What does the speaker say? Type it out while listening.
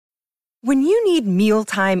When you need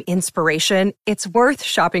mealtime inspiration, it's worth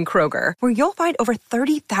shopping Kroger, where you'll find over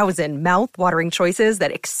 30,000 mouth-watering choices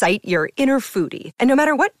that excite your inner foodie. And no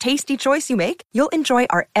matter what tasty choice you make, you'll enjoy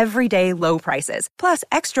our everyday low prices, plus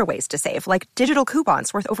extra ways to save, like digital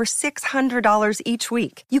coupons worth over $600 each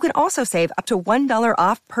week. You can also save up to $1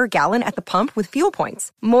 off per gallon at the pump with fuel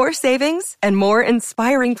points. More savings and more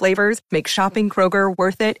inspiring flavors make shopping Kroger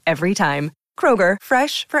worth it every time. Kroger,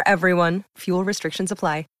 fresh for everyone. Fuel restrictions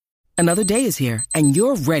apply. Another day is here, and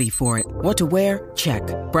you're ready for it. What to wear? Check.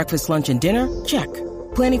 Breakfast, lunch, and dinner? Check.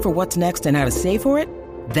 Planning for what's next and how to save for it?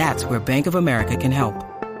 That's where Bank of America can help.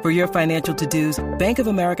 For your financial to-dos, Bank of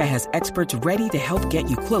America has experts ready to help get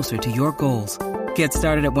you closer to your goals. Get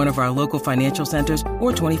started at one of our local financial centers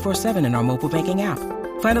or 24/7 in our mobile banking app.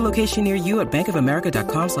 Find a location near you at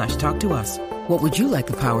bankofamerica.com/talktous. What would you like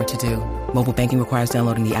the power to do? Mobile banking requires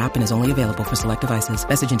downloading the app and is only available for select devices.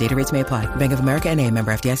 Message and data rates may apply. Bank of America N.A.,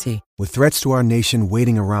 member FDIC. With threats to our nation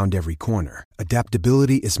waiting around every corner,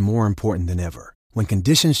 adaptability is more important than ever. When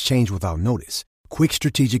conditions change without notice, quick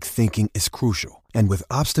strategic thinking is crucial. And with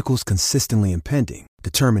obstacles consistently impending,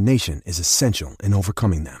 determination is essential in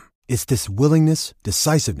overcoming them. It's this willingness,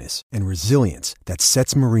 decisiveness, and resilience that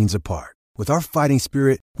sets Marines apart. With our fighting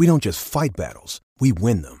spirit, we don't just fight battles, we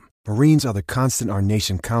win them. Marines are the constant our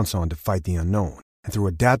nation counts on to fight the unknown. And through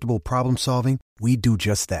adaptable problem solving, we do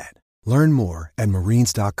just that. Learn more at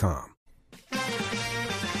marines.com.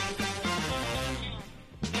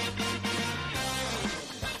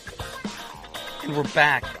 And we're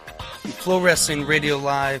back. Flow Wrestling Radio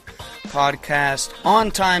Live podcast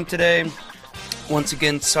on time today. Once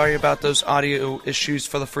again, sorry about those audio issues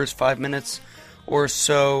for the first 5 minutes or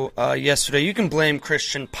so yesterday. You can blame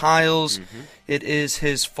Christian Piles. It is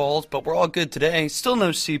his fault, but we're all good today. Still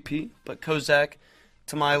no CP, but Kozak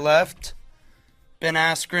to my left. Ben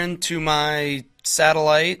Askren to my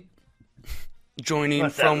satellite, joining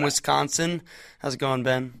from Wisconsin. How's it going,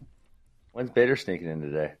 Ben? When's Bader sneaking in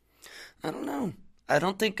today? I don't know. I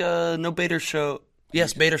don't think no Bader show.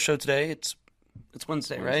 Yes, Bader show today. It's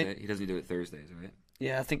Wednesday, right? He doesn't do it Thursdays, right?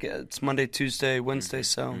 Yeah, I think it's Monday, Tuesday, Wednesday,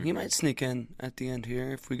 so he might sneak in at the end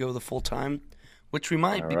here if we go the full time, which we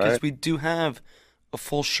might because we do have a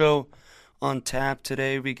full show on tap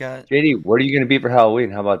today. We got JD, what are you going to be for Halloween?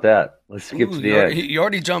 How about that? Let's skip to the end. You're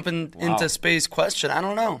already jumping into space question. I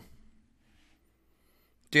don't know.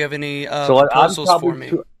 Do you have any proposals for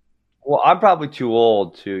me? I'm probably too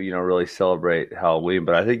old to really celebrate Halloween,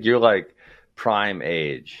 but I think you're like prime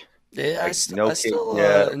age. Yeah, like, I still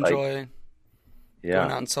enjoy going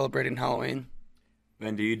out and celebrating Halloween.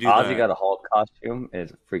 Then do you do Ozzy got a Hulk costume.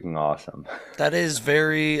 It's freaking awesome. That is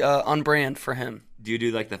very on brand for him. Do you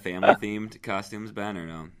do like the family themed costumes, Ben, or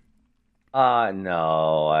no?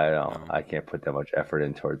 No, I don't. No. I can't put that much effort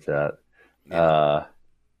in towards that. Yeah.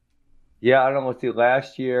 I don't know what to do.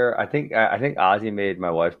 Last year, I think Ozzy made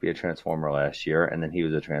my wife be a Transformer last year, and then he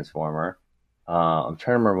was a Transformer. I'm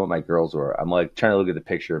trying to remember what my girls were. I'm like trying to look at the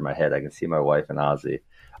picture in my head. I can see my wife and Ozzy.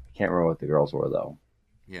 I can't remember what the girls were though.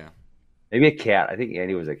 Yeah. Maybe a cat. I think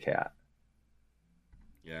Andy was a cat.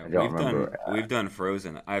 Yeah, we've done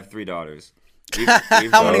Frozen. I have 3 daughters.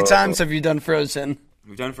 How many times have you done Frozen?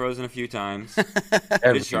 We've done Frozen a few times.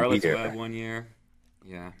 Did Charlotte's Web one year.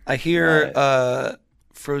 Yeah. I hear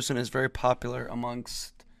Frozen is very popular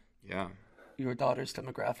amongst your daughter's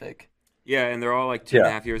demographic. Yeah, and they're all like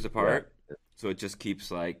 2.5 years apart. Yeah. So it just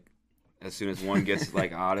keeps like, as soon as one gets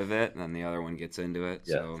like out of it, then the other one gets into it.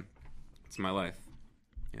 Yeah. So it's my life.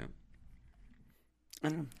 Yeah.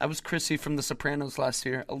 I was Chrissy from The Sopranos last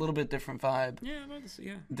year. A little bit different vibe. Yeah.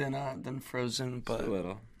 Than Frozen, but just a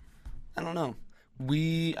little. I don't know.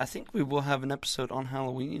 I think we will have an episode on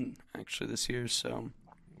Halloween actually this year. So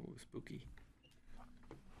spooky.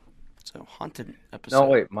 So haunted episode. No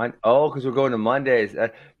wait, because we're going to Mondays,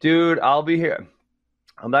 dude. I'll be here.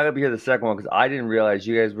 I'm not gonna be here the second one because I didn't realize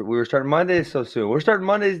you guys we were starting Mondays so soon. We're starting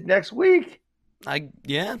Mondays next week.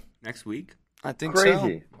 Next week. I think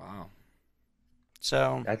crazy. So. Wow.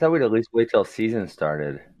 So I thought we'd at least wait till season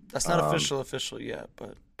started. That's not official yet,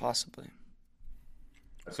 but possibly.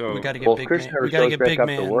 So we got to get big man. We got to get big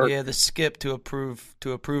man. Yeah, the skip to approve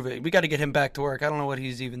it. We got to get him back to work. I don't know what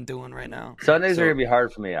he's even doing right now. Sundays are gonna be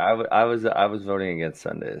hard for me. I was voting against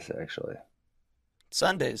Sundays actually.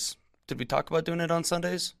 Sundays. Did we talk about doing it on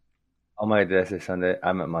Sundays? Oh my! Did I say Sunday?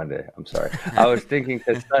 I meant Monday. I'm sorry. I was thinking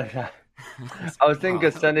because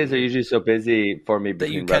Sundays are usually so busy for me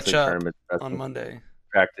between wrestling tournaments on Monday.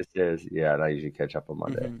 Practices, yeah, and I usually catch up on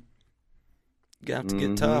Monday. Mm-hmm. You have to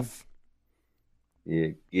get tough. Yeah,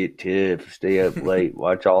 get tough. Stay up late.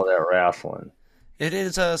 Watch all that wrestling. It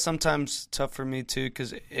is sometimes tough for me too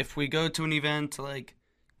because if we go to an event like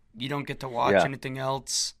you don't get to watch anything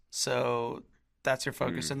else, so that's your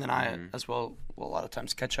focus. And then I, as well, will a lot of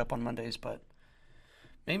times catch up on Mondays, but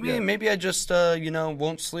maybe I just,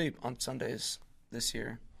 won't sleep on Sundays this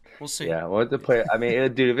year. We'll see. Yeah, we'll have to play. I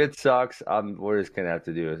mean, dude, if it sucks, we're just going to have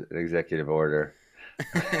to do an executive order.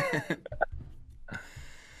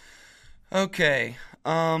 Okay.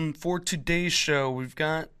 For today's show, we've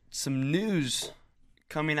got some news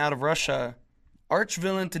coming out of Russia.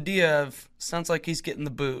 Arch-villain Tadiev sounds like he's getting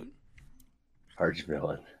the boot.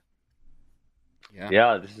 Arch-villain.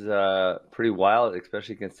 Yeah, this is pretty wild,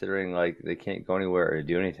 especially considering like they can't go anywhere or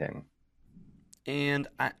do anything. And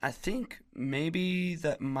I think maybe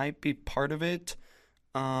that might be part of it.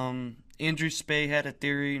 Andrew Spey had a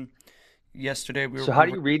theory yesterday. So how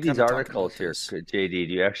do you read these articles here, JD?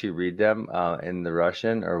 Do you actually read them in the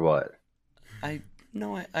Russian or what? I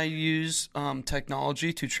use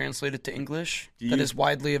technology to translate it to English that is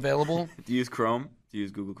widely available. Do you use Chrome? Do you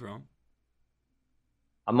use Google Chrome?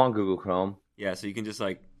 I'm on Google Chrome. Yeah, so you can just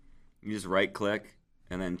right click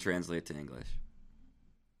and then translate to English.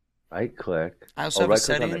 Right click. I also have a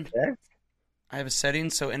setting. I have a setting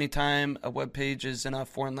so anytime a web page is in a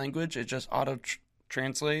foreign language, it just auto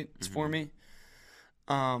translates for me.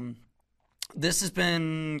 This has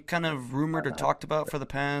been kind of rumored or talked about for the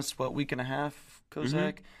past week and a half,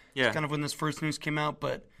 Kozak. Yeah, it's kind of when this first news came out,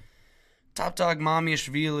 but Top Dog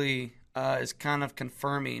Mamiashvili is kind of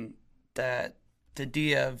confirming that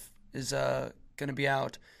Tadiev is going to be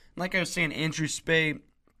out. And like I was saying, Andrew Spey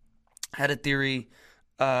had a theory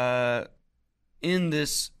in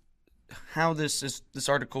this, how this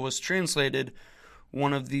article was translated.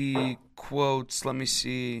 One of the quotes, let me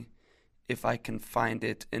see if I can find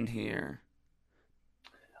it in here.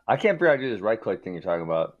 I can't figure out how to do this right-click thing you're talking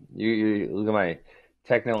about. You look at my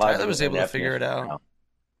technological. Tyler was able to figure it out.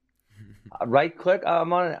 Right-click?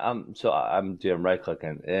 I'm on it. I'm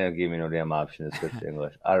right-clicking. It didn't give me no damn option to switch to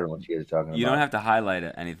English. I don't know what you guys are talking about. You don't have to highlight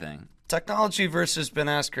anything. Technology versus Ben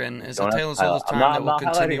Askren is a tale as old as time that will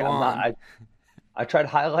continue on. I tried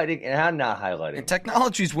highlighting, and I'm not highlighting. And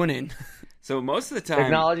technology's winning. So most of the time...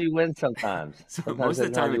 Technology wins sometimes. Most of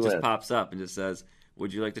the time it just pops up and just says,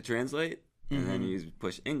 would you like to translate? And then you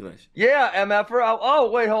push English. Yeah, MFR.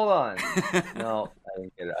 Oh, wait, hold on. No, I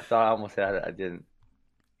didn't get it. I thought I almost had it. I didn't.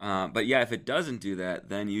 But yeah, if it doesn't do that,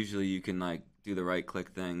 then usually you can do the right click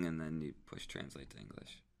thing and then you push translate to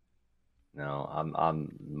English. No,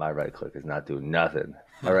 my right click is not doing nothing.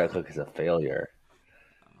 My right click is a failure.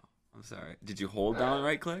 Oh, I'm sorry. Did you hold down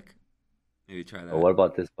right click? Maybe try that. Well, what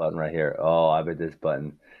about this button right here? Oh, I bet this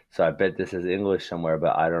button. So I bet this is English somewhere,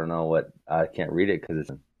 but I don't know what. I can't read it because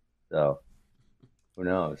it's so. Who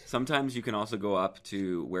knows? Sometimes you can also go up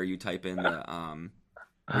to where you type in the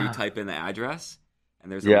address,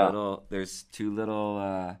 and there's there's two little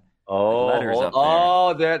letters up there.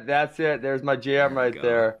 Oh, that's it. There's my jam right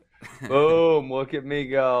there. Boom! Look at me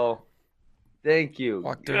go. Thank you.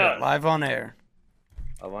 Walk through it live on air.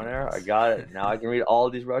 Live on air. I got it. Now I can read all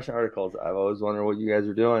of these Russian articles. I've always wondered what you guys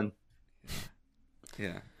are doing.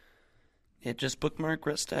 Yeah. Yeah, just bookmark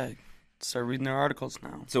Restag. Start reading their articles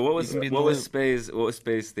now. So what was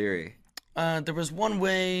Spey's theory? There was one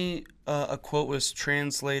way a quote was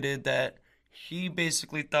translated that he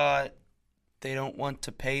basically thought they don't want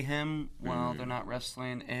to pay him while they're not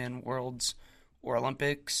wrestling in Worlds or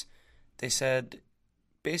Olympics. They said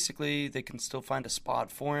basically they can still find a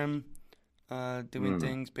spot for him doing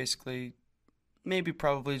things. Basically, maybe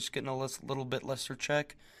probably just getting a little bit lesser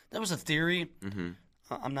check. That was a theory.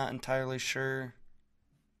 I'm not entirely sure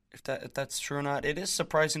if that's true or not. It is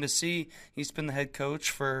surprising to see. He's been the head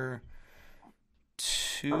coach for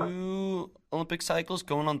 2 Olympic cycles,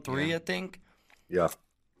 going on 3, I think. Yeah.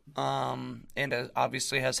 And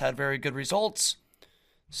obviously has had very good results.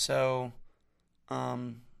 So,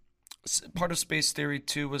 part of space theory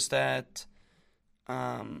too was that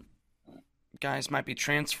guys might be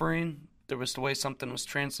transferring. There was the way something was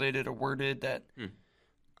translated or worded that.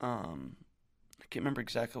 I can't remember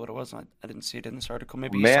exactly what it was. I didn't see it in this article.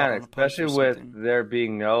 Maybe you saw it on a post or especially with something. there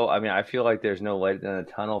being I feel like there's no light in the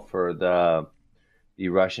tunnel for the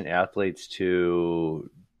Russian athletes to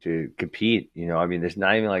compete. There's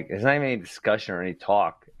not even any discussion or any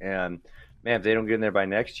talk. And man, if they don't get in there by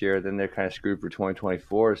next year, then they're kind of screwed for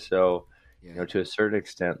 2024. So, to a certain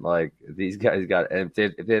extent, like these guys and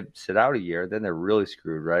if they sit out a year, then they're really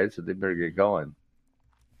screwed, right? So they better get going.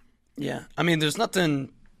 Yeah, I mean, there's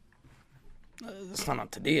nothing. It's not on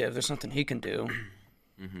Tadiev. There's nothing he can do.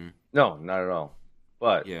 No, not at all.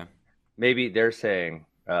 But yeah, maybe they're saying,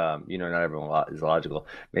 not everyone is logical.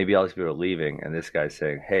 Maybe all these people are leaving, and this guy's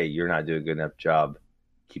saying, "Hey, you're not doing a good enough job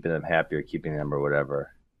keeping them happy or keeping them or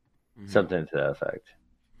whatever." Something to that effect.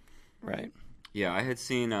 Right. Yeah, I had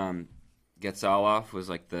seen Getsalov was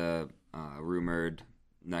like the rumored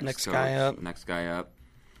next guy up. Next guy up.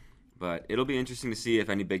 But it'll be interesting to see if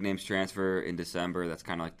any big names transfer in December. That's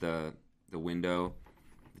kind of like the window,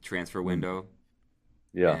 the transfer window.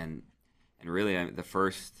 Yeah. And really, the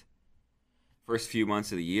first few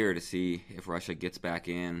months of the year to see if Russia gets back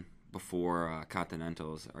in before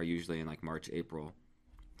Continentals are usually in like March, April.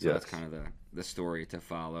 So that's kind of the story to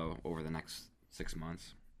follow over the next 6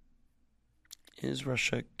 months. Is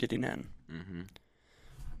Russia getting in? Mm-hmm.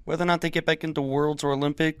 Whether or not they get back into Worlds or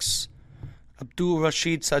Olympics, Abdul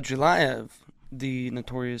Rashid Sadulayev, the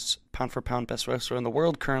notorious pound-for-pound best wrestler in the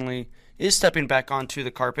world currently, is stepping back onto the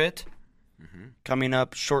carpet. Mm-hmm. Coming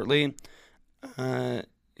up shortly.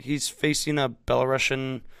 He's facing a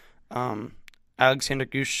Belarusian Alexander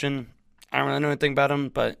Gushin. I don't really know anything about him,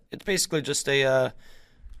 but it's basically just a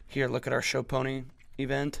here, look at our show pony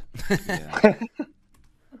event. Yeah.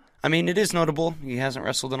 I mean, it is notable. He hasn't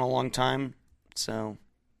wrestled in a long time,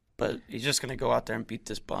 but he's just going to go out there and beat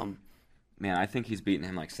this bum. Man, I think he's beaten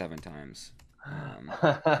him like 7 times in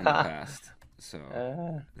the past.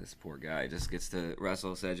 So this poor guy just gets to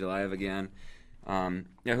wrestle Sadulayev again.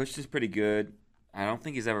 Yeah, Hush is pretty good. I don't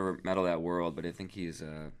think he's ever medaled at World, but I think he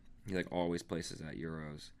like always places at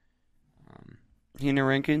Euros. He in the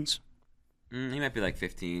rankings? He might be like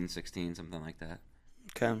 15, 16, something like that.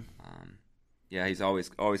 Okay. Yeah, he's always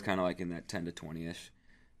kind of like in that 10 to 20-ish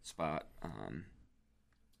spot.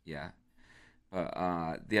 Yeah.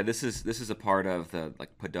 But this is a part of the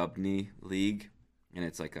like Podobny League, and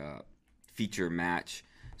it's like a feature match,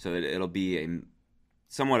 so that it'll be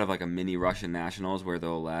somewhat of like a mini Russian Nationals where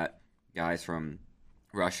they'll let guys from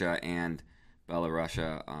Russia and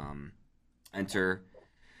Belarus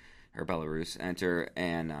enter,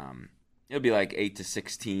 and it'll be like 8 to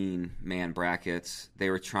 16 man brackets. They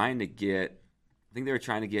were trying to get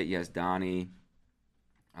Yazdani,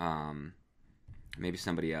 maybe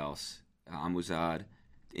somebody else, Amuzad,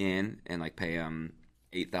 in and like pay him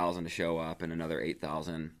 $8,000 to show up and another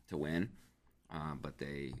 $8,000 to win, but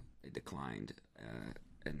they declined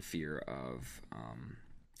in fear of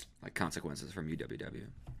like consequences from UWW.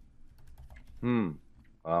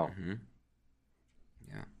 Wow. Mm-hmm.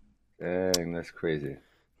 Yeah. Dang, that's crazy.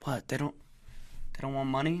 What? They don't want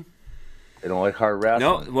money? They don't like hard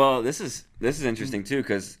wrestling. No, well, this is interesting too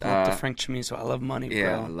because the Frank Chamizo, I love money, bro.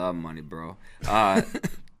 Yeah, I love money, bro.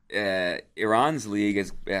 Iran's league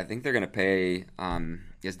is, I think they're gonna pay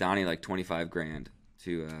Yazdani like $25,000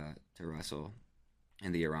 to wrestle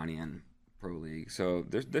in the Iranian Pro League. So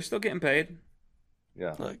they're still getting paid.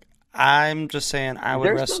 Yeah. Look, I'm just saying I would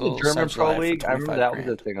wrestle the German Pro Sadulayev League. for I remember that $25,000.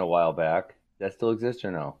 was a thing a while back. That still exists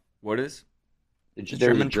or no? What is? The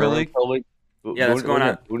German Pro League? Yeah, that's going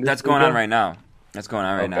on. That's going on right now. That's going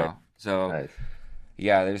on right now. So, nice.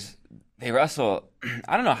 Yeah, they wrestle.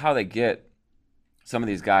 I don't know how they get some of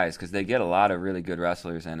these guys because they get a lot of really good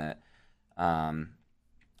wrestlers in it. So I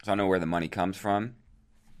don't know where the money comes from,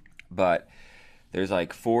 but there's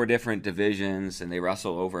like 4 different divisions, and they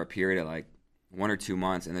wrestle over a period of like 1 or 2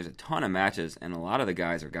 months, and there's a ton of matches, and a lot of the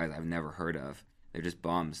guys are guys I've never heard of. They're just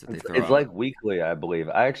bums that they throw. It's out. like weekly, I believe.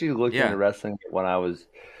 I actually looked into wrestling when I was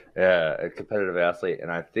a competitive athlete,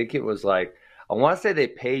 and I think it was like, I want to say they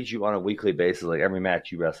paid you on a weekly basis, like every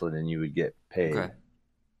match you wrestled, and you would get paid. Okay.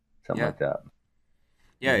 Something like that.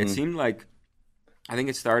 Yeah, It seemed like, I think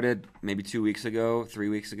it started maybe 2 weeks ago, 3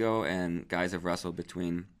 weeks ago, and guys have wrestled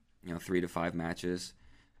between 3 to 5 matches.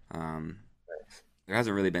 There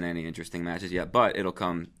hasn't really been any interesting matches yet, but it'll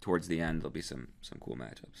come towards the end. There'll be some cool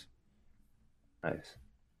matchups. Nice.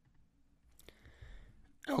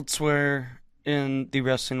 Elsewhere in the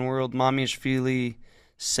wrestling world, Mamishvili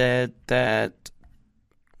said that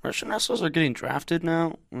Russian wrestlers are getting drafted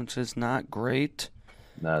now, which is not great.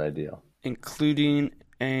 Not ideal. Including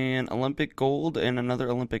an Olympic gold and another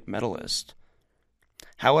Olympic medalist.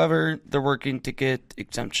 However, they're working to get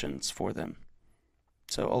exemptions for them.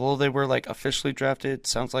 So although they were like officially drafted,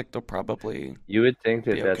 sounds like they'll probably. You would think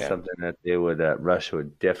that that's something that they would Russia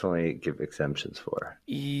would definitely give exemptions for.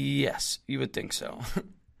 Yes, you would think so.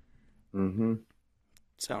 Mm-hmm.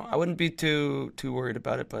 So I wouldn't be too worried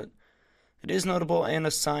about it, but it is notable and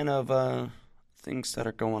a sign of things that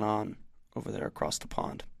are going on over there across the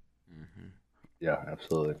pond. Mm-hmm. Yeah,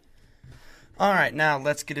 absolutely. All right, now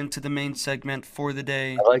let's get into the main segment for the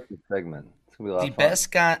day. I like this segment. The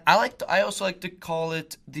best guy. I also like to call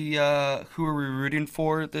it the who are we rooting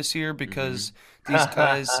for this year because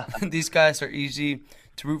these guys are easy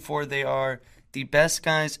to root for. They are the best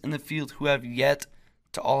guys in the field who have yet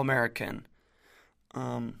to All-American.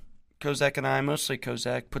 Kozak and I, mostly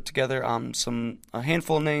Kozak, put together a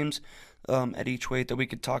handful of names. at each weight that we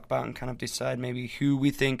could talk about and kind of decide maybe who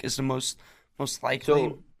we think is the most likely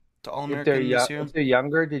So, to All If they're, American this year. if they're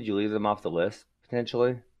younger, did you leave them off the list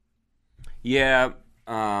potentially? Yeah,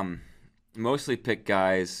 mostly pick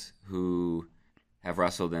guys who have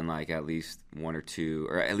wrestled in like at least one or two,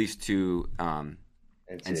 or at least two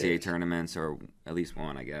NCAA tournaments, or at least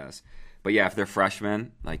one, I guess. But yeah, if they're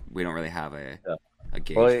freshmen, like we don't really have a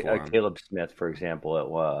gauge Well, for them. Caleb Smith, for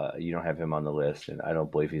example, you don't have him on the list, and I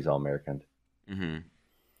don't believe he's All-American. Mm-hmm.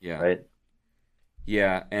 Yeah, Right?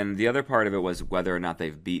 yeah, and the other part of it was whether or not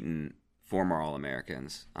they've beaten former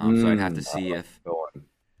All-Americans. So I'd have to see if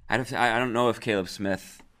I don't know if Caleb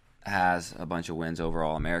Smith has a bunch of wins over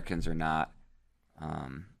All-Americans or not.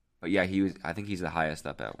 But yeah, I think he's the highest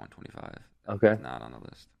up at 125. Okay. He's not on the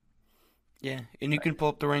list. Yeah, and you can pull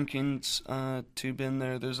up the rankings tube in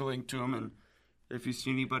there. There's a link to them, and if you see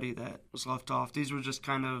anybody that was left off, these were just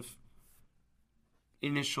kind of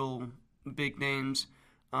initial big names.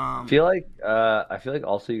 I feel like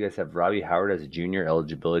also you guys have Robbie Howard as a junior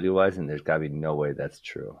eligibility-wise, and there's got to be no way that's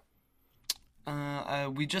true.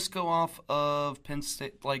 We just go off of Penn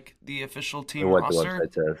State, like the official team Or what roster.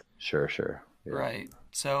 the website says. Sure. Yeah. Right.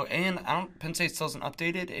 So, and Penn State still isn't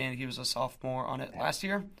updated, and he was a sophomore on it last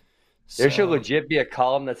year. There should legit be a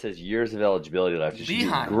column that says years of eligibility left. It should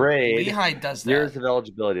be grade. Lehigh does that. Years of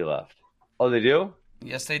eligibility left. Oh, they do?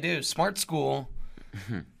 Yes, they do. Smart School,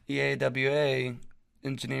 EAWA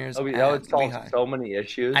engineers. That at would solve Lehigh. so many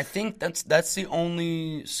issues. I think that's the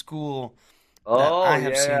only school that Oh, I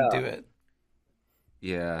have seen yeah. do it.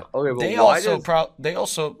 Yeah. Okay, but They why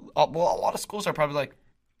also a lot of schools are probably like,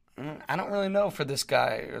 I don't really know for this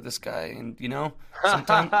guy or this guy, and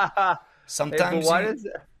sometimes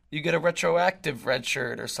you get a retroactive red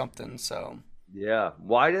shirt or something. So Yeah.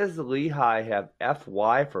 Why does Lehigh have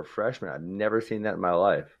FY for freshmen? I've never seen that in my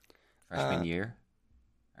life. Freshman year?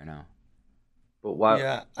 Or no? But why?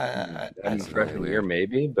 yeah, I mean, That's freshman really year weird.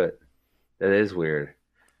 maybe, but that is weird.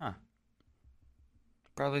 Huh.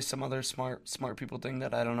 probably some other smart people thing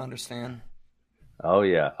that I don't understand. Oh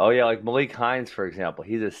yeah. Like Malik Hines, for example,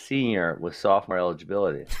 he's a senior with sophomore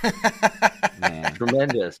eligibility. Man.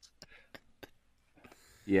 Tremendous.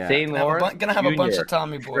 Yeah. St. Lawrence Gonna have a bunch Junior, of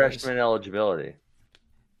Tommy boys. freshman eligibility.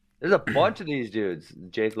 There's a bunch of these dudes.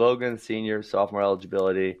 Jake Logan, senior, sophomore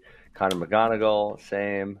eligibility. Connor McGonigal,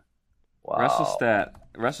 same. Wow.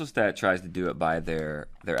 WrestleStat tries to do it by their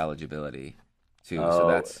eligibility too.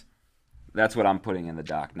 So that's what I'm putting in the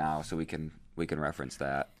doc now, so we can reference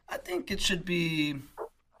that. I think it should be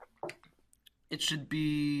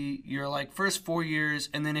your like first 4 years,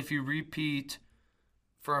 and then if you repeat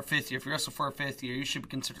for a fifth year, if you wrestle for a fifth year, you should be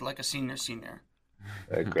considered like a senior.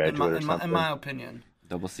 A graduate or something. In my opinion.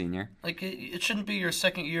 Double senior. Like it shouldn't be your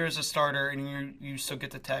second year as a starter, and you still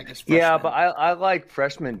get the tag as freshman. Yeah, but I like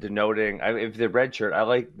freshmen denoting. If they're red shirt, I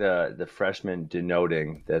like the freshmen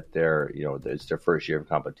denoting that they're it's their first year of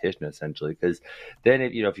competition essentially. Because then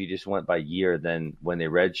if you just went by year, then when they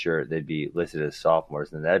red shirt, they'd be listed as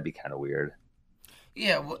sophomores, and that'd be kind of weird.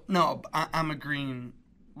 Yeah, well, no, I'm agreeing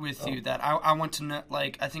with you that I want to know.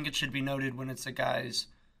 Like, I think it should be noted when it's a guy's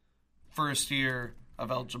first year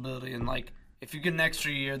of eligibility, and like if you get an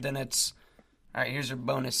extra year, then it's all right. Here's your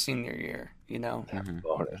bonus senior year.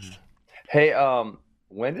 Bonus. Hey,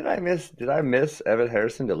 when did I miss Evan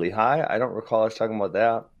Harrison to Lehigh? I don't recall us talking about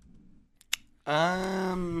that.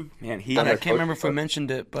 Man, I can't remember if we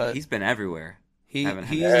mentioned it, but he's been everywhere. he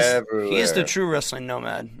Everywhere. is the true wrestling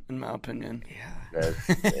nomad, in my opinion. Yeah.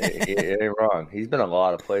 It ain't wrong. He's been a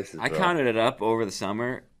lot of places. I bro. counted it up over the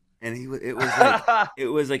summer, and it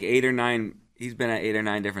was like 8 or 9. He's been at 8 or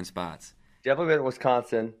 9 different spots. Definitely been at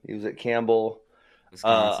Wisconsin. He was at Campbell.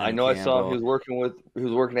 Wisconsin, I know I saw him. He Campbell.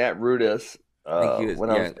 was working at Rudis. I think he was when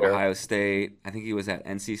I was there. Ohio State. I think he was at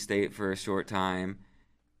NC State for a short time.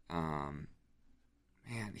 Man,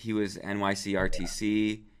 he was NYC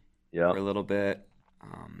RTC for a little bit.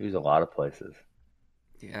 He was a lot of places.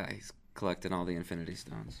 Yeah, he's collecting all the Infinity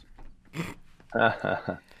Stones. All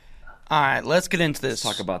right, let's get into this.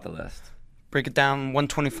 Let's talk about the list. Break it down.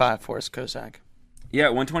 125 for us, Kozak. Yeah,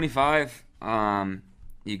 125.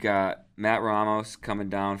 You got Matt Ramos coming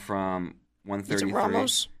down from 133. Is it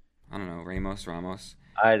Ramos? I don't know. Ramos.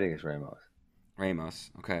 I think it's Ramos. Ramos.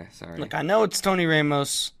 Okay, sorry. Look, I know it's Tony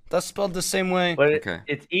Ramos. That's spelled the same way. But Okay.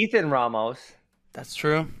 it's Ethan Ramos. That's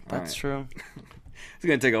true. That's right. true. It's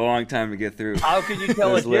going to take a long time to get through. How could you tell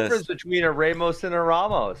the This list. difference between a Ramos and a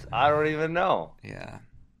Ramos? I don't even know. Yeah.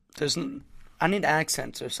 I need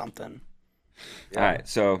accents or something. All right,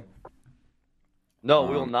 so No,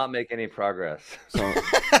 we will not make any progress. so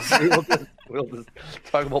we'll just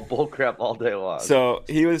talk about bullcrap all day long. so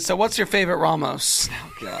he was So what's your favorite Ramos?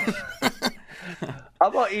 gosh. How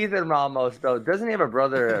about Ethan Ramos though? Doesn't he have a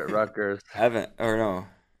brother at Rutgers?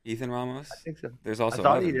 Ethan Ramos. I think so. There's also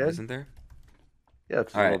thought he Evan, did. isn't there? Yeah,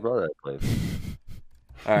 it's his All little right. brother, I believe.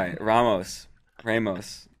 All right, Ramos,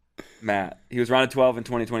 Matt. He was round of 12 in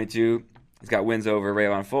 2022. He's got wins over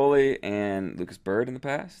Rayvon Foley and Lucas Bird in the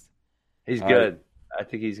past. He's good. I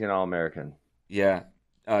think he's an All-American. Yeah.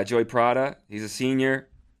 Joey Prada, he's a senior.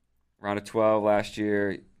 Round of 12 last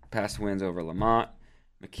year. Past wins over Lamont,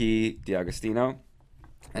 McKee, DiAgostino.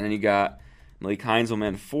 And then you got Malik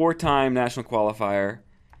Heinzelman, 4-time national qualifier.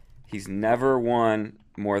 He's never won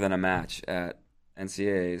more than a match at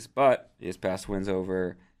NCAAs, but he has past wins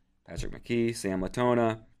over Patrick McKee, Sam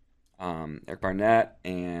Latona, Eric Barnett,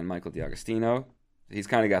 and Michael DiAgostino. He's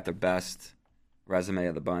kind of got the best resume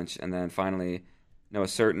of the bunch. And then finally, Noah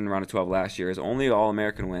Certain, round of 12 last year. His only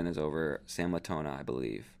All-American win is over Sam Latona, I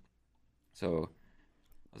believe. So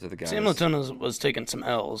those are the guys. Sam Latona was taking some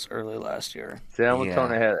L's early last year. Sam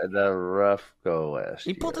Latona had the rough go last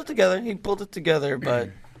year. He pulled it together, but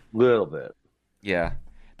Little bit. Yeah.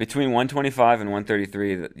 Between 125 and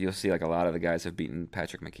 133, you'll see like a lot of the guys have beaten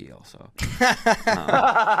Patrick McKee also.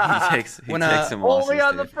 He takes some losses. Only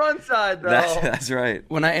on the dude. front side, though. That's right.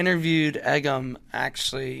 when I interviewed Eggum,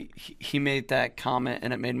 actually, he made that comment,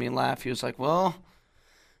 and it made me laugh. He was like, well,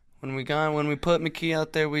 when we put McKee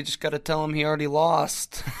out there, we just got to tell him he already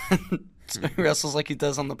lost. So he wrestles like he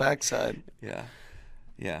does on the backside.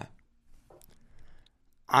 Yeah.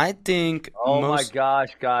 I think My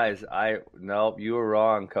gosh, guys. Nope, you were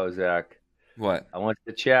wrong, Kozak. What? I went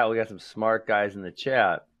to the chat. We got some smart guys in the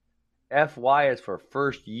chat. FY is for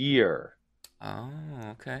first year. Oh,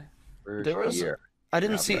 okay. First year. I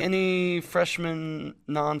didn't see any freshman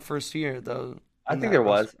non-first year, though. I think there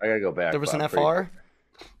was. I got to go back. There was an Bob, FR?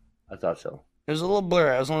 I thought so. It was a little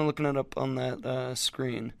blurry. I was only looking it up on that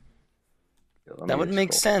screen. Let That me would just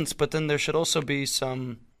make scroll. sense, but then there should also be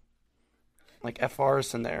some like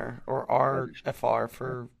FRs in there, or RFR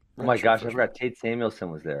for. Oh my redshirt gosh, I freshmen. forgot Tate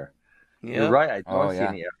Samuelson was there. Yeah. You're right. I don't Oh, see yeah.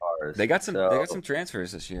 any FRs. They got some. So- They got some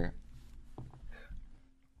transfers this year.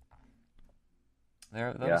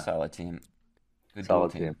 They're Yeah. a solid team. Good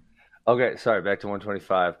Solid dual team. Okay, sorry. Back to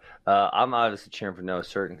 125. I'm obviously cheering for Noah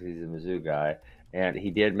Certain because he's a Mizzou guy, and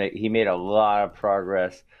he made a lot of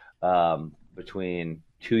progress between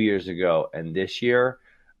 2 years ago and this year.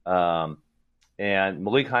 And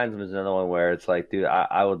Malik Heinzelman is another one where it's like, dude,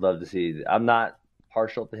 I would love to see. I'm not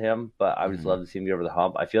partial to him, but I would just love to see him get over the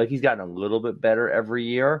hump. I feel like he's gotten a little bit better every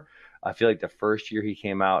year. I feel like the first year he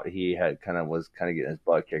came out, he was getting his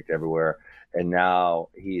butt kicked everywhere, and now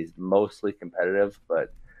he's mostly competitive,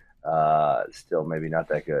 but still maybe not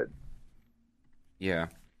that good. Yeah.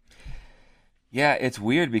 Yeah, it's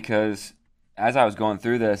weird because as I was going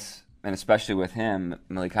through this, and especially with him,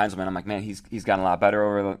 Malik Heinzelman, I'm like, man, he's gotten a lot better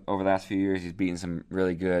over the last few years. He's beaten some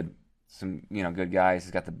really good guys.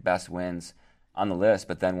 He's got the best wins on the list.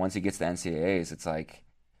 But then once he gets to NCAAs, it's like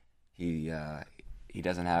he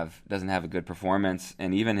doesn't have a good performance,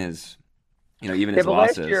 and even his losses.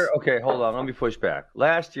 Last year, okay, hold on, let me push back.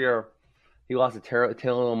 Last year, he lost to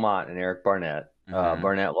Taylor Lamont and Eric Barnett.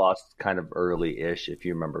 Barnett lost kind of early-ish, if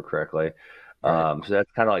you remember correctly. Right. So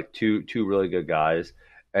that's kind of like two really good guys.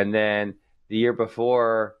 And then the year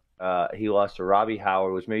before, he lost to Robbie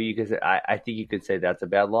Howard, which maybe you could say, I think you could say that's a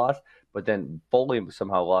bad loss. But then Foley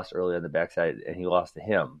somehow lost early on the backside, and he lost to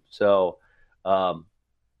him. So,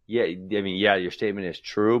 your statement is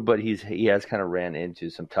true, but he has kind of ran into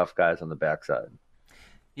some tough guys on the backside.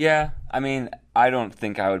 Yeah, I mean, I don't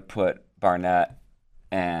think I would put Barnett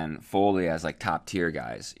and Foley as like top tier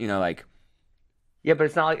guys. Yeah, but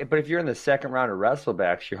it's not like. But if you're in the second round of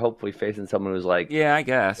wrestlebacks, you're hopefully facing someone who's like, yeah, I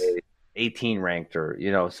guess, 18 ranked or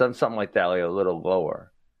something like that, like a little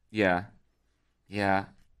lower. Yeah,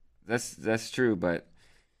 that's true, but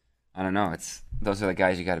I don't know. Those are the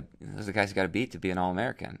guys you got to beat to be an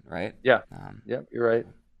All-American, right? Yeah. Yep, you're right.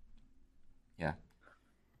 Yeah,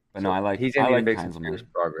 but no, I like he's I going like to make some Heinzelman. serious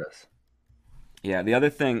progress. Yeah, the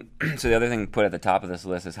other thing put at the top of this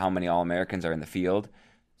list is how many All-Americans are in the field.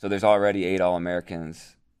 So there's already 8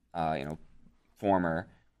 All-Americans, former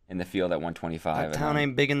in the field at 125. That town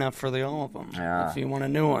ain't big enough for all of them. Yeah. If you want a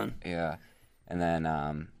new one. Yeah, and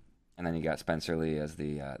then you got Spencer Lee as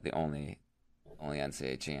the only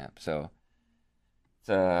NCAA champ. So it's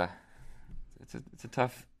a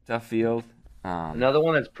tough field. Another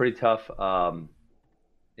one that's pretty tough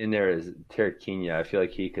in there is Tarek Kenya. I feel like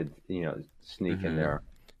he could sneak in there.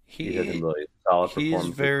 He has a really solid performance.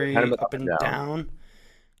 He's very Kind of up and down.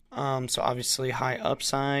 So obviously high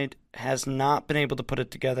upside. Has not been able to put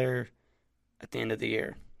it together at the end of the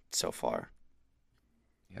year so far.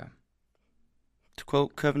 Yeah. To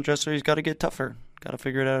quote Kevin Dresser, he's got to get tougher. got to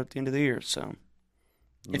figure it out at the end of the year. So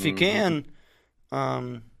if you can,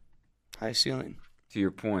 high ceiling. To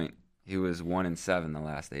your point, he was 1-7 the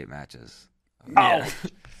last 8 matches. Yeah.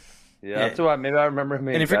 Yeah, that's why maybe I remember him.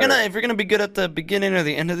 And if you're gonna be good at the beginning or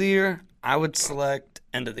the end of the year, I would select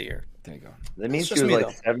end of the year. There you go. That means It's he just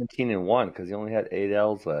was me, like 17-1 because he only had 8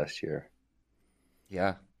 L's last year.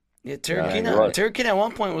 Yeah. Yeah, he Terrakina was. Terrakina at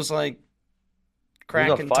one point was like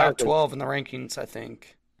cracking fire top 12 in the rankings, I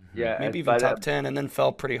think. Yeah, Maybe and even by top that- 10, and then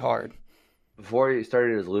fell pretty hard. Before he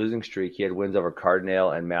started his losing streak, he had wins over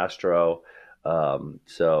Cardinale and Mastro, and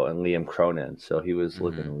Liam Cronin. So he was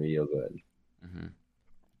looking real good.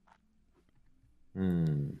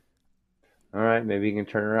 Mm-hmm. All right, maybe he can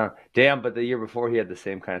turn it around. Damn, but the year before he had the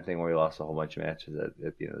same kind of thing where he lost a whole bunch of matches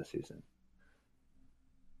at the end of the season.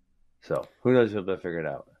 So who knows if he'll be able to figure it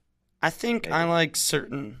out. I think I like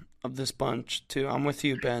certain of this bunch too. I'm with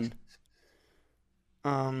you, Ben.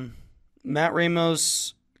 Matt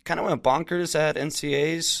Ramos kind of went bonkers at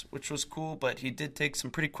NCAs, which was cool, but he did take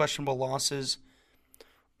some pretty questionable losses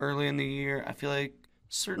early in the year. I feel like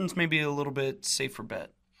certain's maybe a little bit safer bet,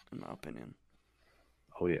 in my opinion.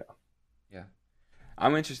 Oh yeah. Yeah.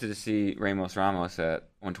 I'm interested to see Ramos Ramos at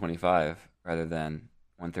 125 rather than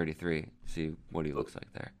 133. See what he looks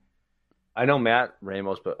like there. I know Matt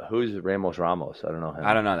Ramos, but who's Ramos Ramos? I don't know him.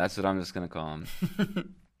 I don't know. That's what I'm just gonna call him.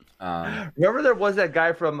 Remember there was that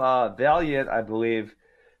guy from Valiant, I believe.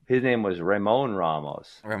 His name was Ramon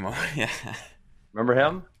Ramos. Ramon. Yeah. Remember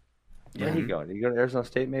him? Yeah. Where did he go? Did he go to Arizona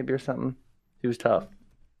State maybe or something? He was tough.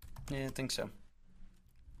 Yeah, I think so.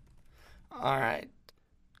 All right.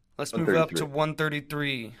 Let's move up to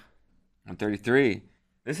 133. 133.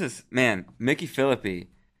 This is, man, Mickey Philippi.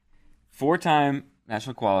 4-time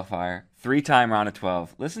national qualifier, 3-time round of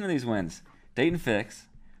 12. Listen to these wins. Dayton Fix,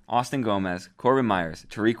 Austin Gomez, Corbin Myers,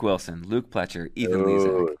 Tariq Wilson, Luke Pletcher, Ethan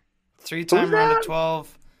Lezak. 3-time Who's round that? of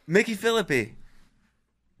 12. Mickey Philippi.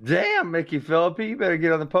 Damn, Mickey Philippi, you better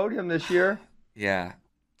get on the podium this year. Yeah.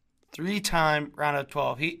 3-time round of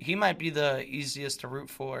 12. He might be the easiest to root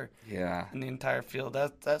for Yeah. in the entire field.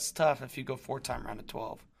 That's tough if you go 4-time round of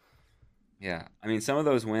 12. Yeah. I mean, some of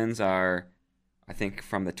those wins are, I think,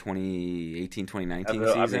 from the 2018-2019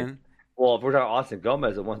 I season. mean, well, if we're talking Austin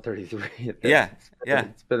Gomez at 133. Yeah.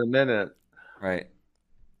 It's been a minute. Right.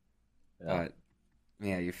 Yeah. But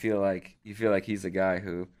yeah, you feel like he's a guy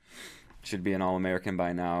who should be an All-American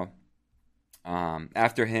by now.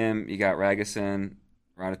 After him, you got Ragusin,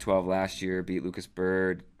 round of 12 last year, beat Lucas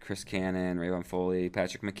Bird, Chris Cannon, Rayvon Foley,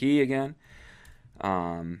 Patrick McKee again.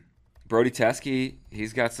 Brody Teske,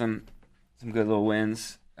 he's got some good little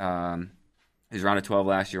wins. He's round of 12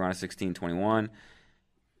 last year, round of 16, 21.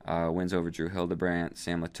 Wins over Drew Hildebrandt,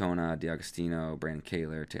 Sam Latona, DiAgostino, Brandon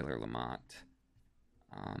Kaler, Taylor Lamont.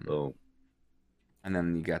 Boom. And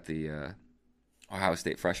then you got the Ohio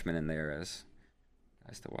State freshman in there as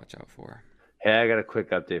guys to watch out for. Hey, I got a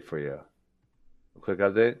quick update for you. A quick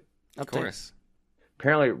update? Of course.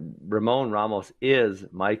 Apparently, Ramon Ramos is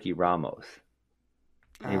Mikey Ramos.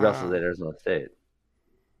 And he wrestles at Arizona State.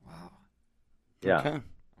 Wow. Yeah.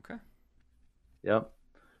 Okay. Yep.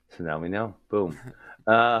 So now we know. Boom.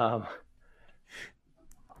 I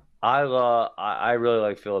really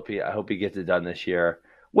like Philippi. I hope he gets it done this year.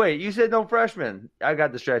 Wait, you said no freshman. I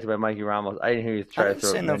got distracted by Mikey Ramos. I didn't hear you try to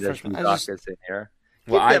throw say no freshman. I just- in here.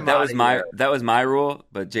 Well, Get them that outta was here. my rule,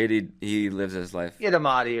 but JD, he lives his life Get him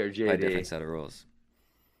out of here, by a different JD. set of rules.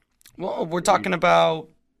 Well, we're talking about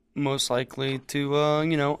most likely to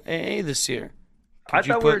AA this year. I Could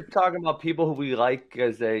you thought we were talking about people who we like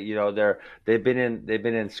because they've been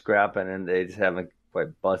in scrapping and they just haven't quite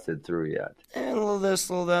busted through yet. a little this,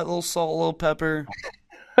 a little that, a little salt, a little pepper.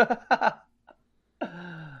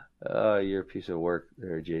 Oh, you're a piece of work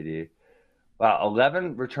there, JD. Wow,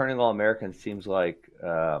 11 returning All-Americans seems like,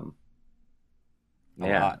 man,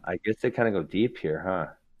 lot. I guess they kind of go deep here, huh?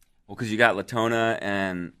 Well, because you got Latona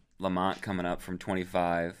and Lamont coming up from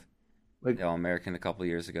 25, Like, the All-American a couple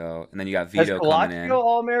years ago, and then you got has Vito coming in. Colaccio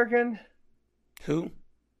All-American? Who?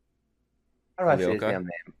 How do I say his Kolioka? damn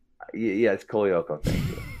name? Yeah, it's Kolioko, thank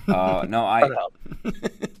you. No, Shut up.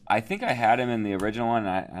 I think I had him in the original one,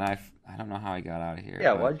 and I don't know how he got out of here.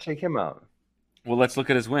 Yeah, but- why'd you take him out? Well, let's look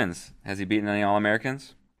at his wins. Has he beaten any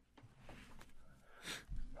All-Americans?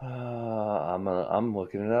 I'm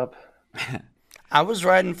looking it up. I was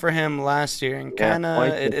riding for him last year, and Yeah, kind of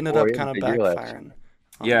points it in ended four, up he had kind a of big year last backfiring.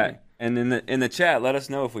 on Yeah, me. and in the chat, let us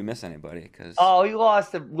know if we miss anybody. Cause Oh, he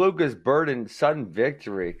lost to Lucas Bird in sudden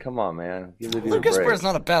victory. Come on, man. Give the dude a Lucas break. Bird's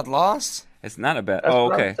not a bad loss. it's not a bad. That's Oh,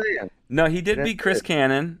 what I'm okay. saying. No, he did That's beat Chris it.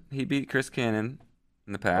 Cannon. He beat Chris Cannon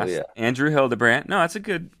in the past. yeah. Andrew Hildebrandt. No, it's a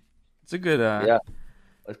good. Yeah.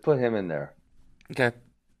 Let's put him in there. Okay.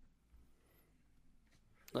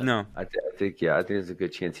 No. I think there's a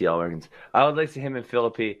good chance he All-Americans. I would like to see him and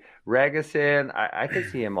Philippi. Ragusan, I could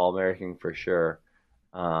see him All-American for sure.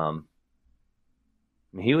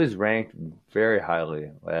 He was ranked very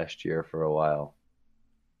highly last year for a while.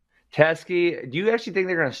 Teskey, do you actually think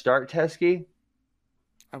they're going to start Teskey?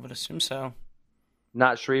 I would assume so.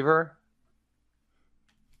 Not Schriever?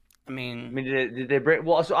 I mean, did they break?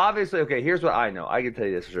 Well, so obviously, okay, here's what I know. I can tell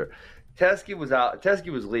you this for sure. Teskey was out.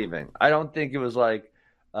 Teskey was leaving. I don't think it was like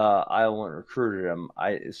Iowa recruited him.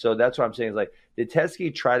 So that's what I'm saying is like, did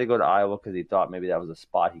Teskey try to go to Iowa because he thought maybe that was a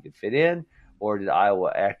spot he could fit in, or did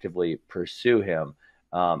Iowa actively pursue him?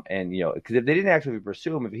 And because if they didn't actively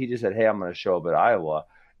pursue him, if he just said, "Hey, I'm going to show up at Iowa,"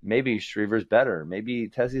 maybe Schriever's better. Maybe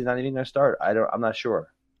Teskey's not even going to start. I'm not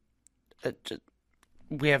sure.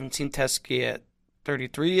 We haven't seen Teskey at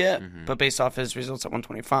 33 yet, but based off his results at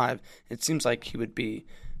 125, it seems like he would be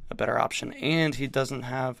a better option. And he doesn't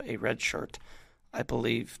have a red shirt, I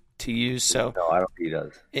believe, to use. So no, I don't think he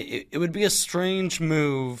does. It would be a strange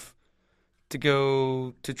move to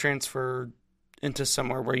go to transfer into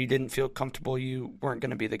somewhere where you didn't feel comfortable you weren't going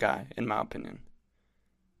to be the guy, in my opinion.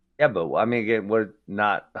 Yeah, but I mean, again,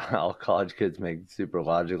 not all college kids make super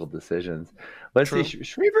logical decisions. Let's see,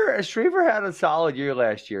 Schriever had a solid year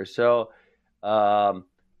last year, so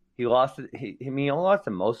he lost. He only lost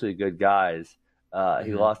to mostly good guys.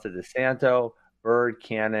 He lost to DeSanto, Bird,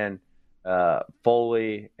 Cannon,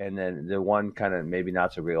 Foley, and then the one kind of maybe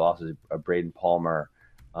not so great loss is Braden Palmer.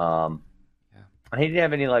 He didn't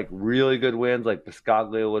have any like really good wins. Like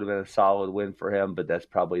Biscaglia would have been a solid win for him, but that's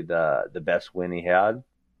probably the best win he had,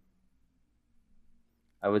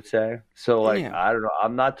 I would say. So, I don't know.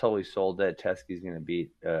 I'm not totally sold that Teskey's going to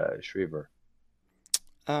beat Schriever.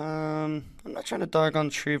 I'm not trying to dog on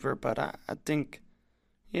Schriever, but I think,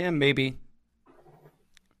 maybe.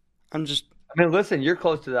 I mean, listen, you're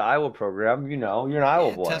close to the Iowa program. You're an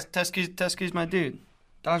Iowa boy. Teskey's my dude.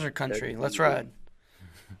 Dodger country. Let's ride.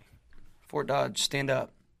 Fort Dodge, stand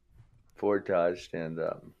up. Fort Dodge, stand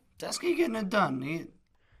up. Teskey getting it done.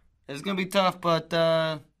 It's going to be tough, but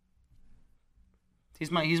he's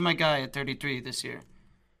my guy at 33 this year.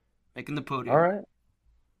 Making the podium. All right.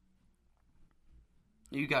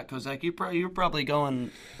 You got Kozak. You're probably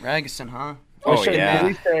going Ragusan, huh?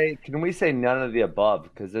 Yeah. Can we say none of the above?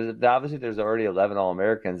 Because obviously there's already 11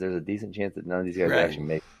 All-Americans. There's a decent chance that none of these guys actually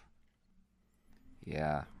make it.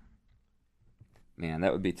 Yeah. Man,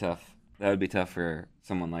 that would be tough. That would be tough for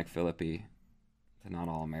someone like Philippi to not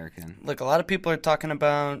All-American. Look, a lot of people are talking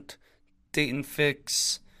about Dayton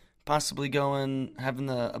Fix possibly having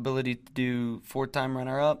the ability to do 4-time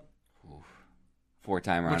runner-up.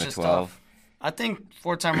 4-time round of 12. Tough. I think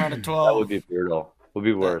 4-time round of 12. That would be brutal. Would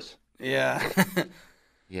be worse. Yeah.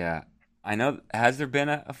 Yeah. I know. Has there been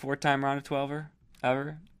a 4-time round of 12er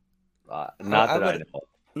ever? Not that I know.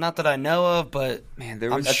 Not that I know of, but man,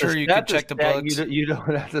 I'm sure you could check the books.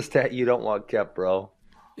 That's a stat you don't want kept, bro.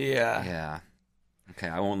 Yeah. Yeah. Okay,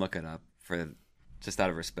 I won't look it up just out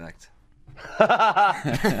of respect.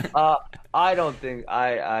 I don't think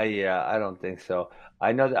I don't think so.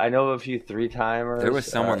 I know of a few 3-timers. There was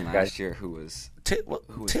someone last year who was Taylor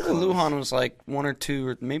close. Lujan was like 1 or 2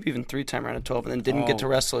 or maybe even 3-time round of 12 and then didn't get to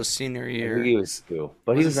wrestle his senior year. I think he was 2.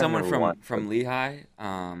 But he was someone from Lehigh.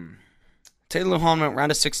 Taylor Lujan went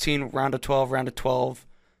round of 16, round of 12,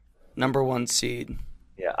 number 1 seed.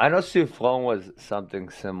 Yeah, I know Stu Flown was something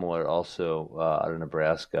similar also out of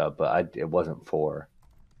Nebraska, but it wasn't 4.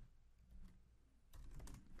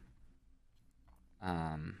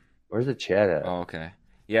 Where's the chat at? Oh, okay.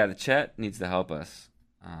 Yeah, the chat needs to help us.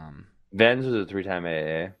 Venz was a 3-time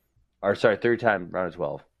AAA. Or, sorry, 3-time round of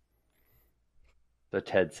 12. So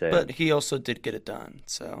Ted said. But he also did get it done,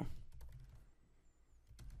 so.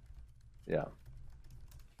 Yeah.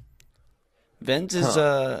 Venz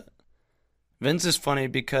is funny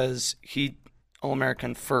because he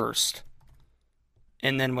All-American first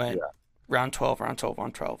and then went round 12.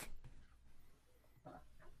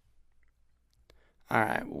 All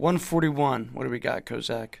right, 141. What do we got,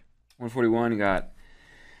 Kozak? 141, you got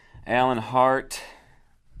Alan Hart,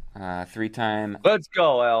 3-time. Let's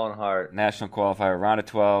go, Alan Hart. National qualifier, round of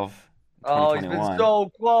 12. Oh, he's been so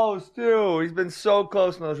close, too. He's been so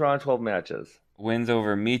close in those round of 12 matches. Wins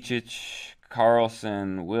over Micic,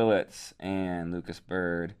 Carlson, Willits, and Lucas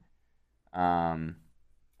Bird. Andrew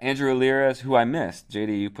Alirez, who I missed.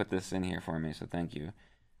 JD, you put this in here for me, so thank you.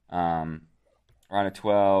 Round of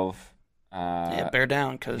 12. Bear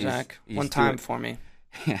down, Kozak. One time for me.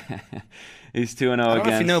 He's 2-0 against. I don't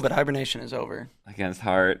know if you know, but hibernation is over against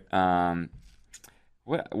Hart.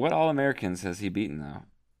 What All-Americans has he beaten though?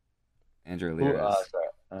 Andrew Alirez,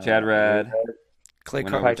 Chad Rad, Clay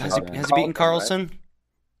Winner Carlson. over Has he beaten Carlson?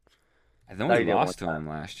 I know No, he he didn't lost to one him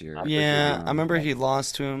last year. Yeah, I remember he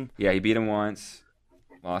lost to him. Yeah, he beat him once.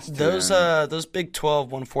 Lost to Those Big 12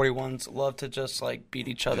 141s love to just like beat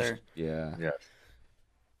each other. Yeah. Yes.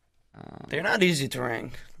 They're not easy to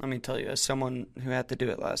rank, let me tell you, as someone who had to do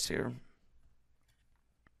it last year.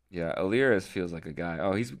 Yeah, Aliris feels like a guy.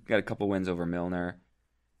 Oh, he's got a couple wins over Milner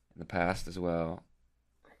in the past as well.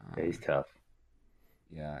 Yeah, he's tough.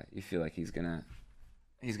 Yeah, you feel like he's gonna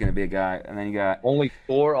be a guy. And then you got Only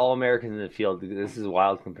 4 All-Americans in the field. This is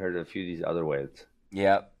wild compared to a few of these other weights.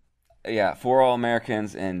 yeah, 4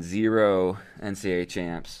 All-Americans and 0 NCAA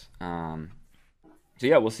champs. So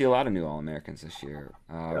yeah, we'll see a lot of new All-Americans this year.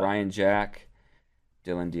 Ryan Jack,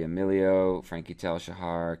 Dylan D'Amelio, Frankie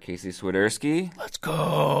Tal-Shahar, Casey Swiderski. Let's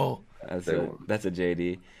go. That's a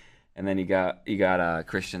JD. And then you got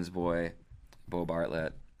Christian's boy, Bo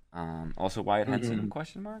Bartlett. Also Wyatt Henson,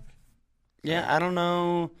 question mark? Yeah, I don't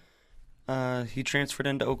know. He transferred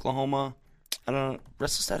into Oklahoma. I don't know.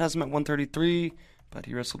 WrestleStat has him at 133, but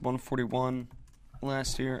he wrestled 141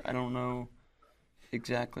 last year. I don't know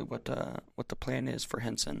exactly what the plan is for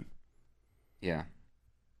Henson. Yeah.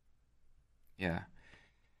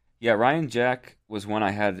 Ryan Jack was one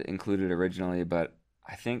I had included originally, but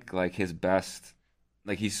I think like his best,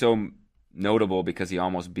 like he's so notable because he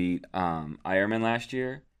almost beat Ironman last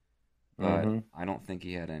year, but I don't think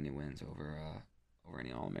he had any wins over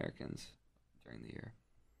any All-Americans during the year.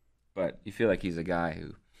 But you feel like he's a guy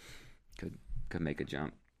who could make a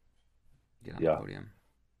jump, get on the podium.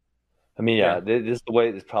 I mean, this is the way.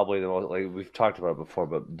 It's probably the most, like we've talked about it before,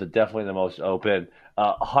 but definitely the most open.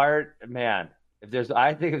 Hart, man,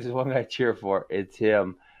 I think if there's one guy to cheer for, it's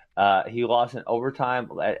him. He lost in overtime.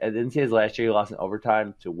 At NCAA's last year, he lost in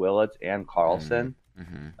overtime to Willits and Carlson,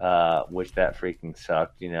 which that freaking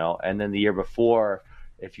sucked, And then the year before,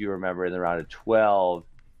 if you remember, in the round of 12,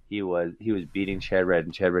 he was beating Chad Red,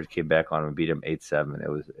 and Chad Red came back on him and beat him 8-7.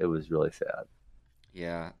 It was really sad.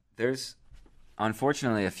 Yeah, there's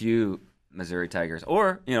unfortunately a few Missouri Tigers,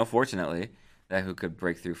 or fortunately, that who could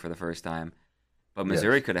break through for the first time. But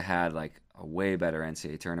Missouri could have had like a way better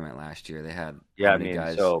NCAA tournament last year. They had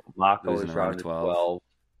guys so Mako losing was around round of 12.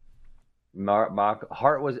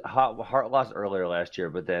 Hart lost earlier last year,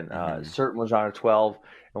 but then Certain was round of 12.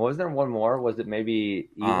 And wasn't there one more? Was it maybe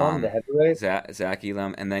Elam, the heavyweight? Zach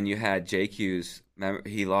Elam, and then you had JQ's. Remember,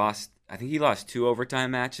 he lost. I think he lost 2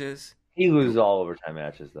 overtime matches. He loses all overtime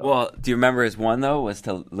matches, though. Well, do you remember his one though was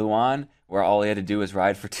to Luan, where all he had to do was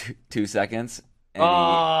ride for 2 seconds. And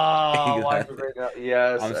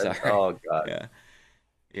yes. I'm sorry. Oh God.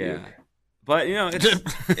 Yeah. But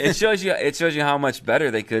it shows you how much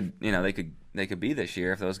better they could be this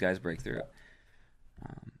year if those guys break through.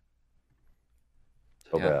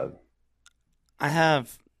 Bad. I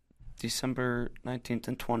have December 19th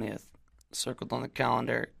and 20th circled on the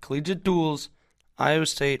calendar. Collegiate duels, Iowa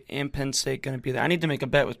State and Penn State going to be there. I need to make a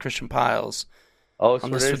bet with Christian Piles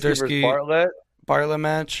on the Swiderski Bartlett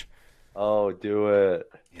match. Oh, do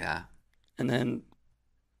it. Yeah. And then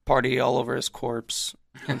party all over his corpse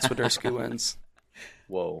when Swiderski wins.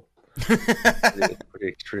 Whoa. Pretty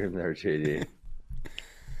extreme there, JD.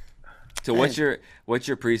 So what's your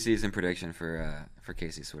preseason prediction for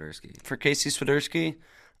Casey Swiderski? For Casey Swiderski,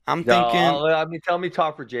 I'm thinking. Tell me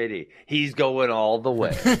talk for JD. He's going all the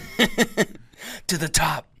way to the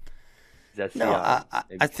top.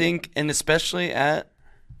 I think, and especially at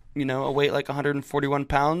a weight like 141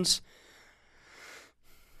 pounds,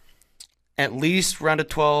 at least round of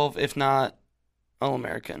 12, if not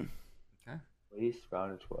All-American. Okay. At least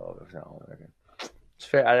round of 12, if not All-American. It's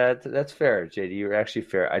fair. That's fair, JD. You're actually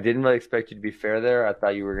fair. I didn't really expect you to be fair there. I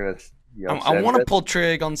thought you were gonna. I want to pull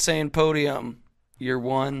trig on saying podium year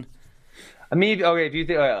one. I mean, okay. If you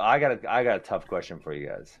think, I got a tough question for you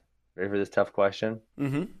guys. Ready for this tough question?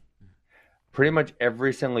 Mm-hmm. Pretty much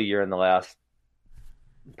every single year in the last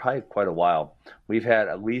probably quite a while, we've had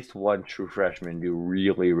at least one true freshman do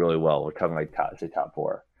really, really well. We're talking like top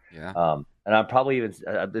 4. Yeah. And I'm probably it's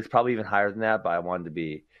probably even higher than that, but I wanted to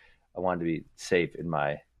be safe in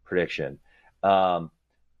my prediction.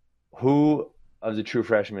 Who of the true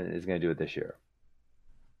freshmen is going to do it this year?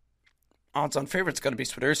 Odds-on favorite's going to be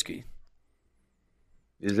Swiderski.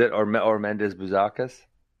 Is it or Mendez Buzakis?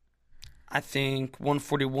 I think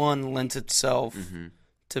 141 lends itself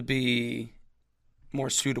to be more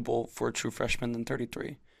suitable for a true freshman than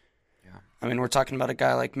 33. Yeah. I mean, we're talking about a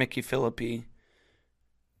guy like Mickey Philippi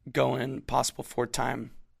going possible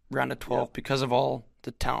 4-time round of 12 because of all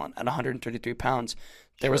the talent at 133 pounds.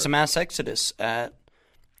 There was a mass exodus at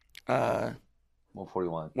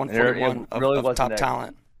 141. 141 of top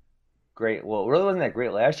talent. Great. Well, it really wasn't that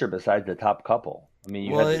great last year besides the top couple. I mean,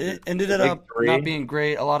 you Well, had it ended the big up three. not being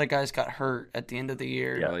great. A lot of guys got hurt at the end of the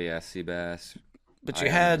year. Yeah. Oh yeah, Seabass. But you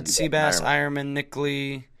Ironman. had Seabass, Ironman. Ironman, Nick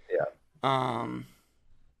Lee. Yeah. I'm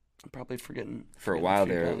probably forgetting. For a forgetting while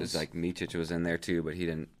few there, it guys. was like Micic was in there too, but he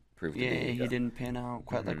didn't prove to Yeah, be. he didn't pan out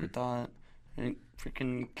quite like we thought. And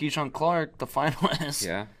freaking Keyshawn Clark, the finalist.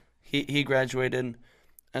 Yeah. He graduated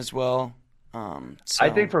as well. I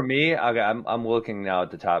So- think for me, I'm looking now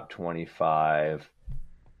at the top 25.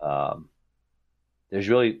 There's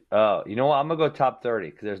really, you know what? I'm gonna go top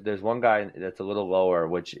 30 because there's one guy that's a little lower,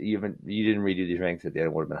 which you didn't redo these ranks at the end,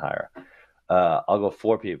 it would have been higher. I'll go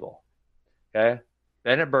 4 people. Okay,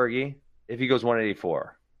 Bennett Berge, if he goes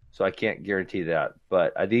 184, so I can't guarantee that,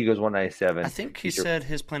 but I think he goes 197. I think he said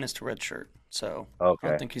his plan is to redshirt, so I Okay.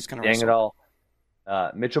 don't think he's going to Dang it wrestle.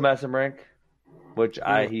 all. Mitchell Messenbrink, which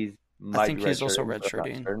he's I think he's also redshirting, but I'm not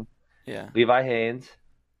redshirting. certain. Yeah, Levi Haynes.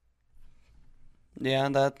 yeah,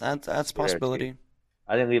 that's a possibility.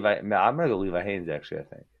 I think Levi. I'm gonna go Levi Haynes actually. I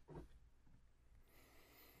think.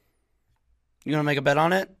 You want to make a bet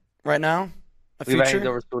on it right now? A Levi future? Haynes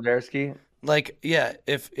over Stolarski. Like, yeah,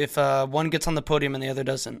 if one gets on the podium and the other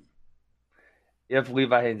doesn't. If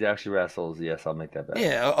Levi Haynes actually wrestles, yes, I'll make that bet.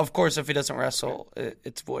 Yeah, of course. If he doesn't wrestle,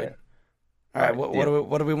 it's void. All All right, right,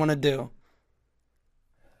 what do we want to do?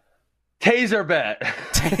 Taser bet.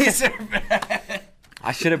 Taser bet.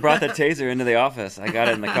 I should have brought the taser into the office. I got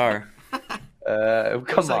it in the car.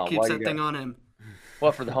 Come that on. keeps why that you thing got- on him.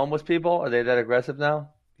 What for the homeless people? Are they that aggressive now?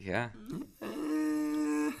 Yeah.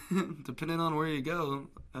 Depending on where you go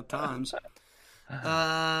at times.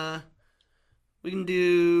 We can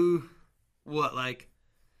do what, like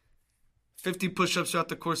 50 push-ups throughout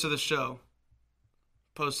the course of the show.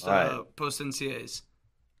 Post All right. post NCAs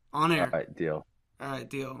on air. All right, deal. All right,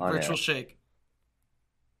 deal. On Virtual air. shake.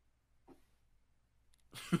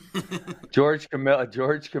 George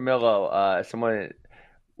Camillo. Someone.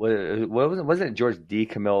 What was it? Wasn't it George D.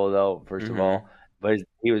 Camillo though? First of all, but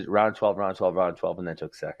he was round 12, and then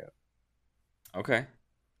took second. Okay.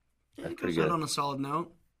 Yeah, That's he pretty goes out good. on a solid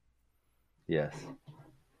note. Yes.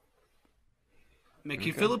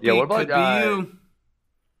 Mickey Philippi Yeah, what about, could be you.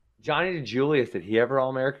 Johnny DeJulius, did he ever All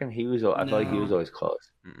American? I feel like he No. was always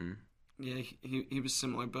close. Mm-mm. Yeah, he was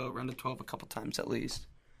similar boat, round of 12 a couple times at least.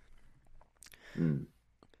 Hmm.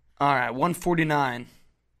 All right, 149.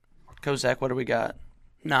 Kozak, what do we got?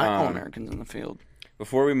 Not all Americans in the field.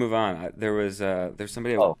 Before we move on, there's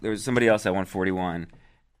somebody Oh. there was somebody else at 141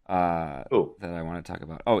 Who? that I want to talk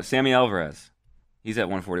about. Oh, Sammy Alvarez. He's at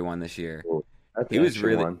 141 this year. That's He an was extra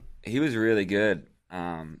really one. he was really good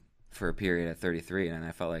for a period at 33, and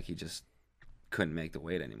I felt like he just couldn't make the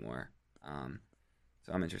weight anymore.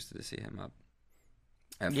 So I'm interested to see him up.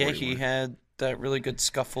 At Yeah, 41. he had that really good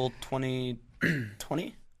scuffle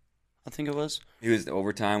 2020, I think it was. He was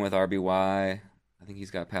overtime with RBY. I think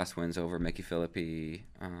he's got past wins over Mickey Philippi,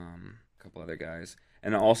 a couple other guys.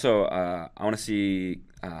 And also, I want to see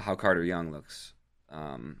how Carter Young looks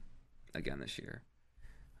again this year.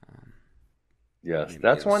 Yes, Maybe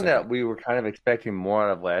that's a one that second. we were kind of expecting more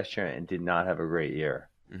out of last year and did not have a great year.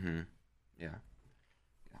 Mm-hmm. Yeah.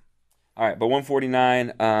 All right, but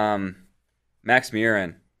 149, Max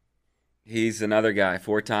Murin. He's another guy,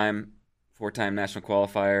 four-time national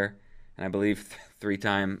qualifier, and I believe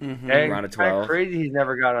three-time Mm-hmm. And round of it's kinda 12. crazy he's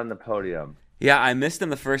never got on the podium. Yeah, I missed him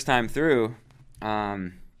the first time through.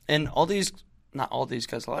 And not all these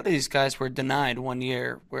guys, a lot of these guys were denied 1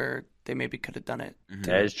 year where they maybe could have done it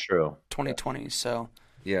That is true. 2020. So,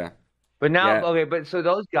 Yeah. But now, Yeah. okay, but so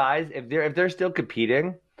those guys, if they're still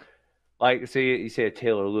competing, like so you say a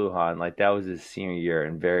Taylor Lujan, like that was his senior year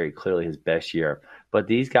and very clearly his best year. But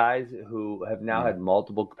these guys who have now had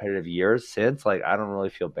multiple competitive years since, like I don't really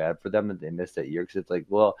feel bad for them that they missed that year because it's like,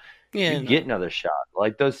 well, yeah, you get another shot.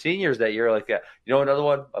 Like those seniors that year, like that. You know, another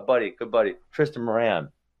one, good buddy, Tristan Moran.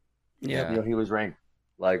 yeah. You know, he was ranked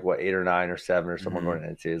like 8 or 9 or 7 or someone going to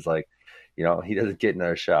NCAA. Is like, you know, he doesn't get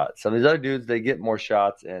another shot. Some of these other dudes, they get more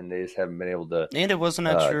shots and they just haven't been able to. And it wasn't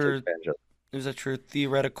at take your advantage of it. it was at your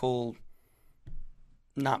theoretical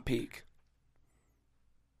not peak.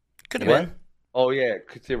 Could have What? been. Oh yeah,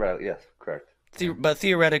 theoretically, yes, correct. But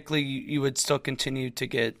theoretically, you would still continue to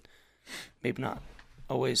get maybe not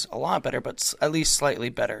always a lot better, but at least slightly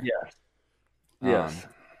better. Yes. Yes.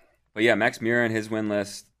 But yeah, Max Murin, his win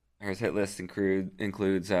list, or his hit list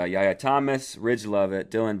includes Yaya Thomas, Ridge Lovett,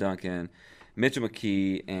 Dylan Duncan, Mitchell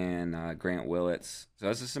McKee, and Grant Willits. So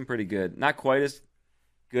that's just some pretty good, not quite as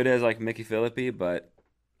good as like Mickey Philippi, but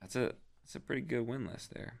it's a pretty good win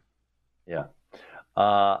list there. Yeah.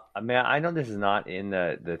 I mean, I know this is not in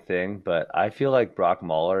the thing, but I feel like Brock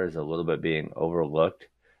Mahler is a little bit being overlooked.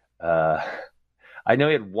 I know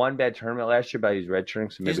he had one bad tournament last year, but he was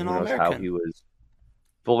redshirting, so He's maybe an who knows how All-American. he was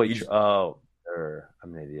fully. You-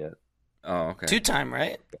 I'm an idiot. Oh, okay. 2-time,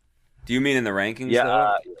 right? Do you mean in the rankings? Yeah,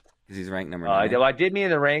 though? Because he's ranked number 9. I did mean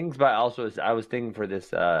in the rings, but I was thinking for this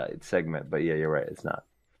segment. But yeah, you're right. It's not.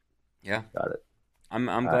 Yeah, Got it. I'm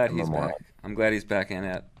glad I'm he's a moron. back. I'm glad he's back in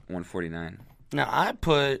at 149. Now, I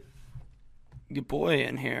put your boy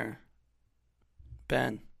in here,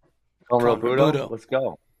 Ben. Conor Conor Budo? Budo. Let's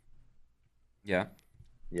go. Yeah.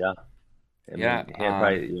 Yeah. I mean, Yeah, he had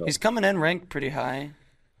probably, you know, He's coming in ranked pretty high.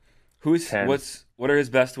 What are his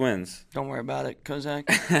best wins? Don't worry about it, Kozak.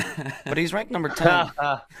 But he's ranked number 10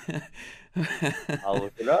 I'll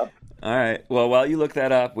look it up. All right. Well, while you look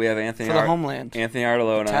that up, we have Anthony for the homeland. Anthony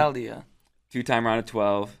Artelona, Italia. 2-time round of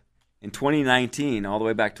 12 in 2019, all the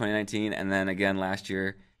way back 2019, and then again last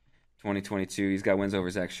year, 2022. He's got wins over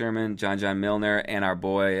Zach Sherman, John Milner, and our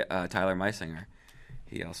boy Tyler Meisinger.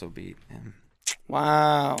 He also beat him.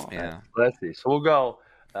 Wow. Yeah. Let's see. So we'll go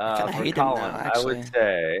kinda for hate him Colin. now, actually.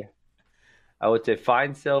 I would say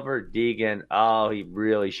Fine Silver, Deegan. Oh, he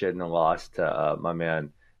really shouldn't have lost to my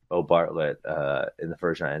man Bo Bartlett in the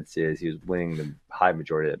first round of NCAAs. He was winning the high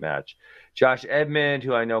majority of that match. Josh Edmond,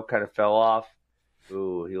 who I know kind of fell off.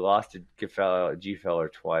 Ooh, he lost to G Feller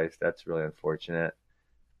twice. That's really unfortunate.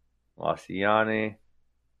 Lost to Yanni.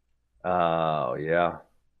 Oh, yeah.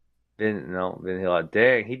 Vin Hill.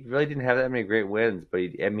 Dang, he really didn't have that many great wins, but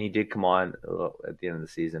he did come on at the end of the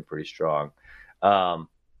season pretty strong.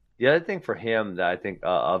 The other thing for him that I think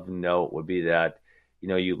of note would be that, you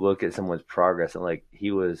know, you look at someone's progress and like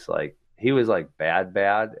he was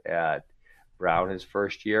bad at Brown his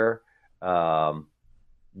first year.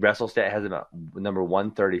 WrestleStat has him at number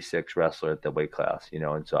 136 wrestler at the weight class, you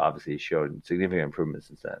know, and so obviously he showed significant improvement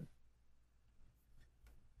since then.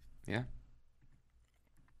 Yeah.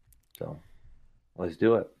 So let's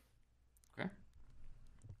do it. Okay.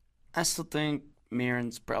 I still think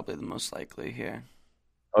Mirren's probably the most likely here.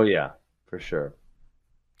 Oh yeah, for sure.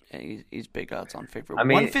 Yeah, he's big odds on favorite. I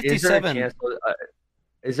mean, 157.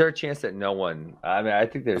 Is there a chance that no one? I mean, I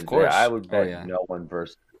think there's. Of course. I would bet yeah. no one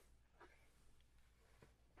versus.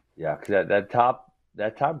 Yeah, because that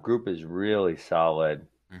top group is really solid.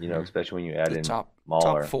 You know, especially when you add the in top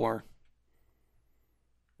Mahler. 4.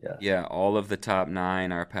 Yeah. Yeah, all of the top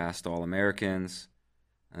 9 are past All-Americans.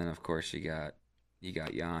 And then, of course, you got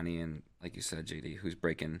Yanni and, like you said, JD, who's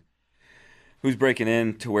breaking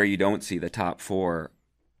in to where you don't see the top 4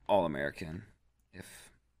 All-American.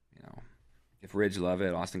 If Ridge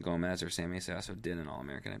Lovett, Austin Gomez, or Sammy Sasso did an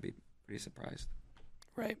All-American, I'd be pretty surprised.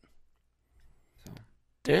 Right. So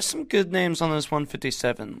There's some good names on this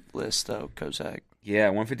 157 list, though, Kozak. yeah,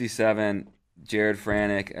 157, Jared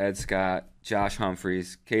Franick, Ed Scott, Josh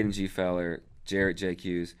Humphreys, Caden G. Feller, Jarrett J.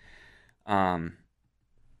 Hughes. And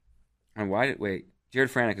Jared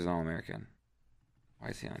Franick is All-American. Why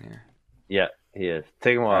is he on here? Yeah, he is.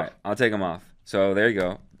 Take him All off. right, I'll take him off. So there you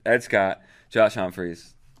go. Ed Scott, Josh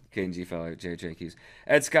Humphreys, Caden G. Feller, Jarrett J. Hughes.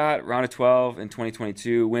 Ed Scott, round of 12 in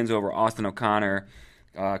 2022, wins over Austin O'Connor,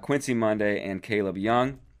 Quincy Monday, and Caleb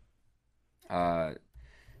Young.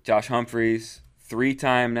 Josh Humphreys,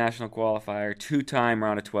 3-time national qualifier, 2-time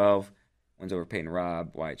round of 12, wins over Peyton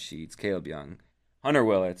Robb, Wyatt Sheets, Caleb Young, Hunter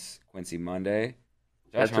Willits, Quincy Monday.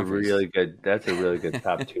 Josh That's Humphreys. a really good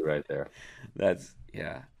top 2 right there. That's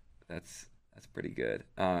pretty good.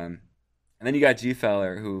 And then you got G.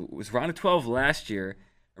 Feller, who was round of 12 last year.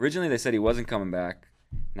 Originally, they said he wasn't coming back.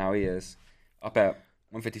 Now he is. Up at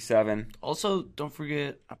 157. Also, don't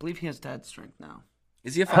forget, I believe he has dad strength now.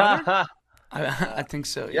 Is he a father? I think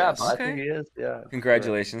so, Yeah, yes. I think he is. Yeah.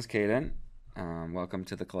 Congratulations, Caden. Welcome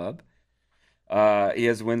to the club. He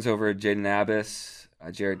has wins over Jaden Abbas,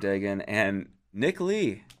 Jarrett Dagan, and Nick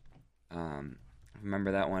Lee.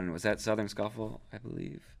 Remember that one? Was that Southern Scuffle, I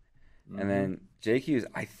believe? Mm-hmm. And then Jake Hughes,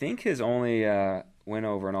 I think his only win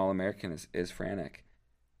over an All-American is Franick.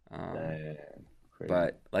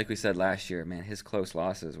 But like we said last year, man, his close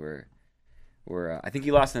losses were I think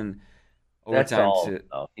he lost in overtime to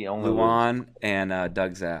Luan and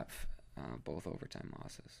Doug Zapp, both overtime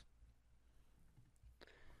losses.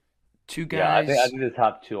 Two guys. Yeah, I think the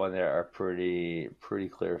top 2 on there are pretty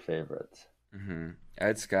clear favorites. Mm-hmm.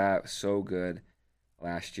 Ed Scott was so good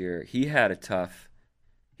last year. He had a tough.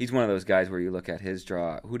 He's one of those guys where you look at his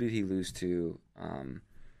draw. Who did he lose to? Didn't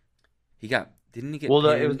he get? Well,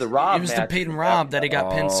 pinned? it was the Robb. It was the Peyton Robb that he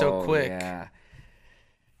got pinned so quick. Yeah.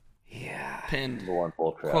 Pinned. Number 1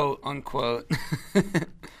 full trap. Quote unquote.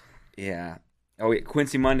 Yeah. Oh, yeah.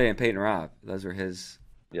 Quincy Monday and Peyton Robb. Those were his.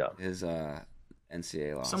 Yeah. His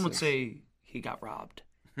NCAA losses. Some would say he got robbed.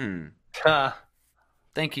 You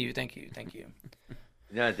Thank you.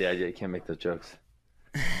 know the idea. You can't make those jokes.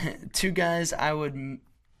 Two guys I would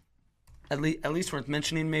at least worth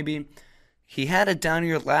mentioning maybe. He had a down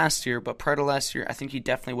year last year, but prior to last year, I think he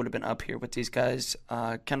definitely would have been up here with these guys.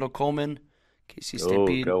 Kendall Coleman, KC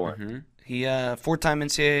Stampede. Go on. Mm-hmm. He 4-time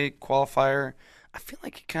NCAA qualifier. I feel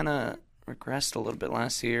like he kind of regressed a little bit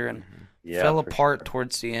last year and fell apart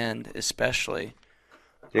towards the end, especially.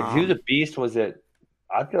 Yeah, 'cause he was a beast. Was it?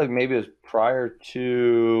 I feel like maybe it was prior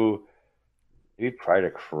to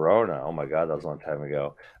Corona. Oh my God, that was a long time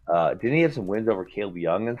ago. Didn't he have some wins over Caleb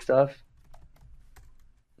Young and stuff?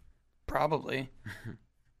 Probably.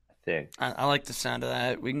 I think. I like the sound of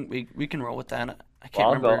that. We can roll with that. I can't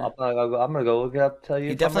remember. I'm gonna go look it up. Tell you.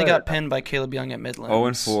 He definitely got pinned by Caleb Young at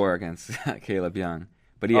Midlands. 0-4 against Caleb Young.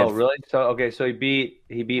 But really? So so he beat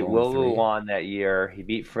Will Luan that year. He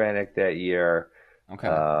beat Franek that year. Okay.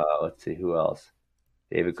 Let's see who else.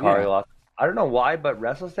 David Carey lost. I don't know why, but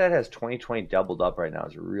WrestleStat has 2020 doubled up right now.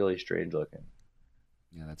 It's really strange looking.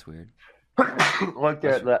 Yeah, that's weird. Look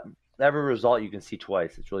at every result you can see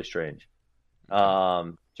twice. It's really strange.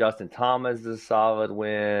 Justin Thomas is a solid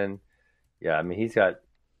win. Yeah, I mean he's got.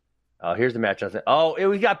 Here's the match I was.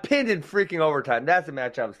 We got pinned in freaking overtime. That's the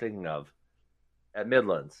match I was thinking of. At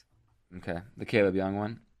Midlands. Okay, the Caleb Young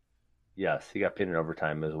one. Yes, he got pinned in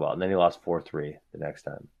overtime as well, and then he lost 4-3 the next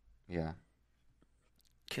time. Yeah.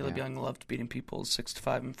 Caleb Young loved beating people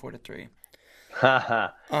 6-5 and 4-3. He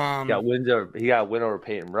got a win over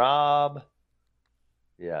Peyton Robb.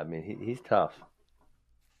 Yeah, I mean he's tough.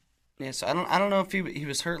 Yeah, so I don't know if he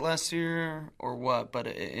was hurt last year or what, but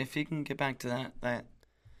if he can get back to that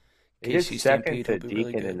he did KC second Stampede, to he'll be really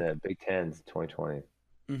Deacon good. in the Big Tens 2020.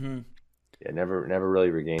 Mm-hmm. Yeah, never really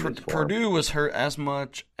regained his form. Purdue was hurt as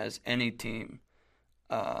much as any team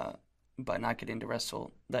by not getting to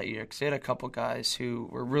wrestle that year because they had a couple guys who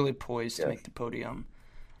were really poised to make the podium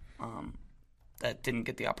that didn't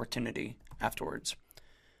get the opportunity afterwards.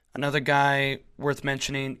 Another guy worth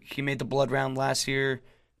mentioning, he made the blood round last year.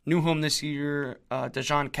 New home this year,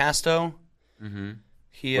 Dejan Casto. Mm-hmm.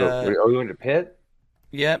 He went to Pitt?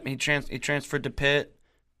 Yep, he transferred to Pitt.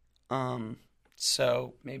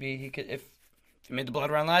 So maybe he could, if he made the blood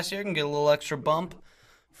round last year, can get a little extra bump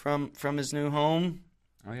from his new home.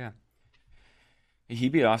 Oh yeah, he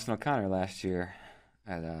beat Austin O'Connor last year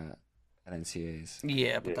at NCAAs.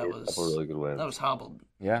 Yeah, but that was a really good win. That was hobbled.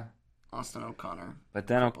 Yeah, Austin O'Connor. But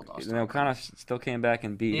then O'Connor still came back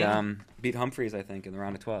and beat Humphreys, I think, in the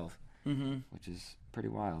round of 12, which is pretty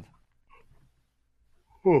wild.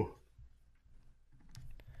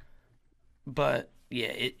 But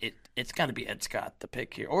yeah, it's got to be Ed Scott the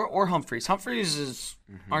pick here, or Humphreys. Humphreys is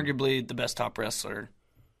arguably the best top wrestler.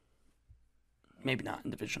 Maybe not in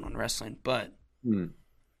Division I wrestling, but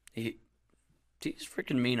he's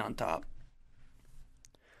freaking mean on top.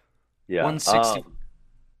 Yeah, 160.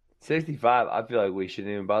 65. I feel like we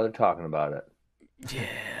shouldn't even bother talking about it.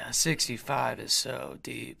 Yeah, 65 is so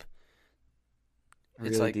deep.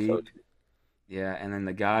 It's Really like deep. Yeah, and then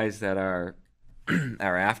the guys that are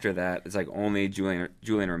after that, it's like only Julian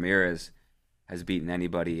Ramirez has beaten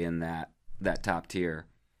anybody in that top tier.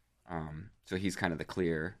 So he's kind of the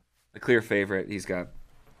clear favorite. He's got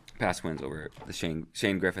past wins over the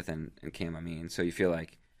Shane Griffith and Cam Amin. So you feel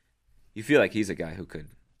like he's a guy who could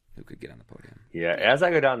get on the podium. Yeah, as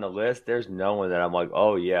I go down the list, there's no one that I'm like,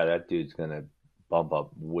 oh yeah, that dude's gonna bump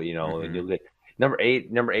up. You know, and you look at number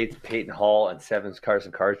 8's Peyton Hall, and 7's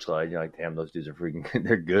Carson Karchla. You're like, damn, those dudes are freaking.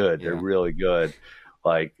 They're good. Yeah. They're really good.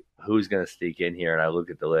 Like, who's gonna sneak in here? And I look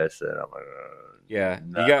at the list, and I'm like, yeah,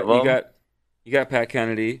 you got Pat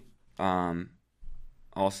Kennedy,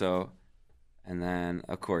 also, and then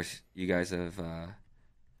of course you guys have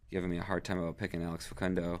given me a hard time about picking Alex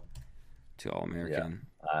Facundo to All-American.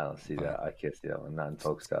 Yeah, I don't see that. I can't see that one. Not in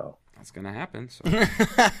folk style. That's gonna happen. So.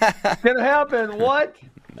 It's gonna happen. What?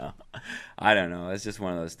 No, I don't know. It's just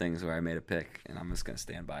one of those things where I made a pick, and I'm just gonna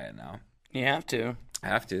stand by it now. You have to. I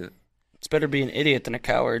have to. It's better be an idiot than a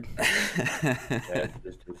coward. Yeah,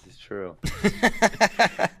 this is true.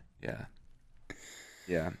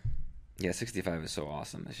 Yeah. 65 is so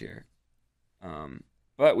awesome this year.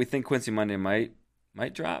 But we think Quincy Monday might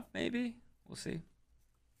drop. Maybe we'll see.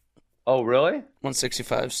 Oh, really?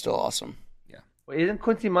 165 is still awesome. Yeah. Wait, isn't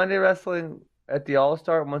Quincy Monday wrestling at the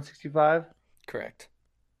All-Star at 165? Correct.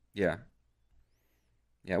 Yeah.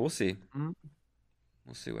 Yeah, we'll see. Mm-hmm.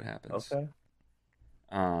 We'll see what happens. Okay.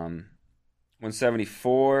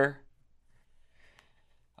 174.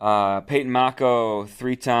 Peyton Mako,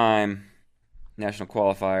 3-time national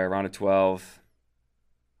qualifier, round of 12,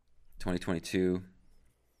 2022.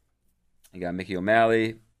 You got Mickey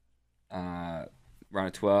O'Malley, round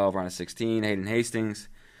of 12, round of 16. Hayden Hastings,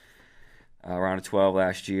 round of 12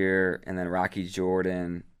 last year, and then Rocky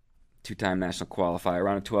Jordan, 2-time national qualifier,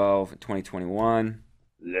 round of 12 in 2021.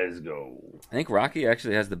 Let's go. I think Rocky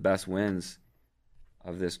actually has the best wins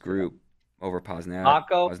of this group over Poznansky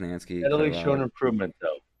Poznansky. steadily shown improvement,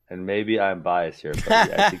 though. And maybe I'm biased here, but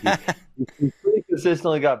I think he pretty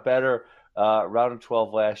consistently got better round of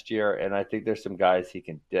 12 last year, and I think there's some guys he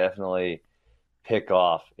can definitely pick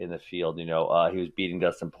off in the field. He was beating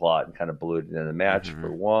Dustin Plott and kind of blew it in the match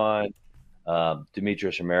for one.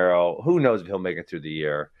 Demetrius Romero, who knows if he'll make it through the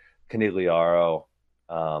year. Canigliaro.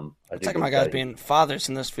 Talking about guys being fathers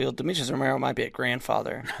in this field, Demetrius Romero might be a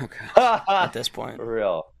grandfather at this point. For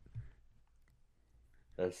real.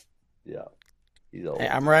 He's old. Hey,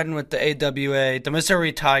 I'm riding with the AWA, the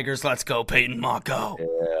Missouri Tigers. Let's go, Peyton Mako. Yeah,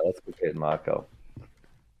 let's go, Peyton Mako.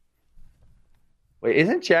 Wait,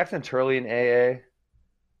 isn't Jackson Turley in AA?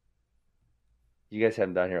 You guys have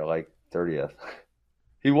him down here at like 30th.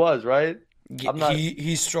 He was, right?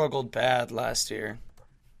 He struggled bad last year.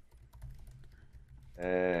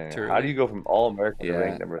 How do you go from All-American to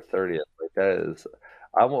ranked number 30th? Like that is,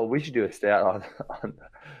 we should do a stat on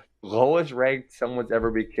lowest ranked someone's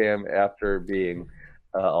ever became after being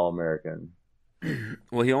All-American.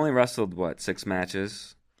 Well, he only wrestled 6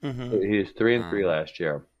 matches. Mm-hmm. He was 3-3 last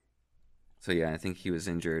year. So yeah, I think he was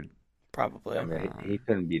injured. Probably. I mean, he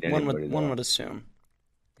couldn't beat anybody. One would assume.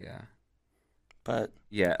 Yeah. But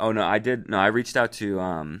yeah. Oh no, I did. No, I reached out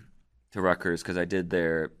to Rutgers because I did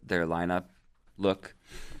their lineup look,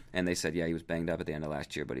 and they said he was banged up at the end of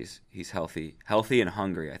last year, but he's healthy and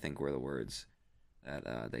hungry. I think were the words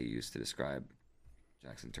that they used to describe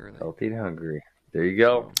Jackson Turley. Healthy and hungry. There you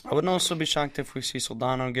go. I wouldn't also be shocked if we see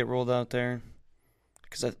Soldano get rolled out there,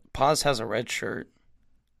 because Paz has a red shirt.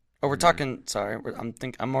 Oh, we're talking. Sorry,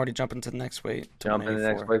 I'm already jumping to the next weight. Jump in the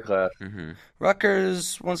next weight class. Mm-hmm.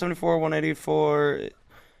 Rutgers 174, 184.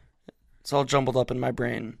 It's all jumbled up in my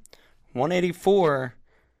brain. 184.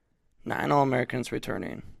 9 All-Americans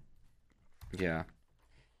returning. Yeah,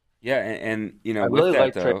 and with really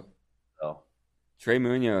that though, Trey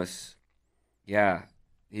Munoz,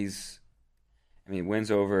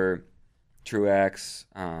 wins over Truex.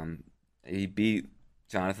 He beat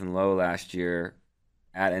Jonathan Lowe last year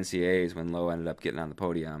at NCAAs when Lowe ended up getting on the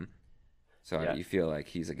podium. So you feel like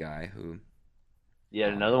he's a guy who. Yeah,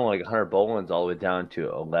 another one like Hunter Boland's all the way down to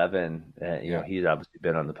 11. He's obviously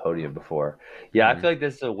been on the podium before. Yeah, I feel like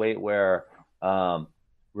this is a weight where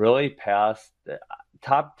really past the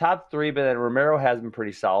top 3, but then Romero has been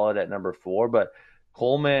pretty solid at number 4, but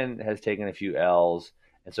Coleman has taken a few L's,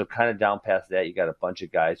 and so kind of down past that, you got a bunch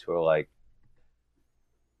of guys who are like,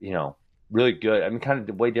 really good. I mean, kind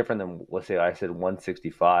of way different than, let's say, I said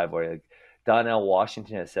 165, where like Donnell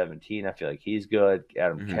Washington at 17, I feel like he's good.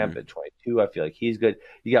 Adam Kemp at 22, I feel like he's good.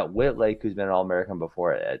 You got Whitlake, who's been an All-American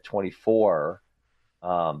before, at 24.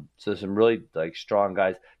 So some really like strong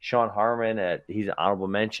guys. Sean Harmon he's an honorable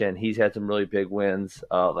mention. He's had some really big wins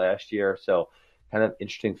last year. So kind of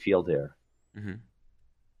interesting field here. Mm-hmm.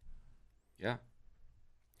 Yeah,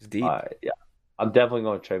 it's deep. Yeah, I'm definitely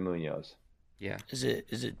going with Trey Munoz. Yeah, is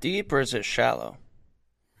it deep or is it shallow?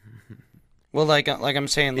 Well, like I'm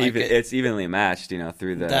saying, like it's evenly matched,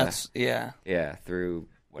 through the through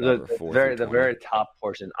whatever the very top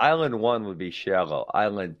portion. Island 1 would be shallow.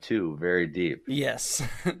 Island 2 very deep. Yes,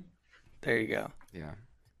 there you go. Yeah.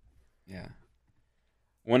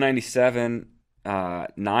 197,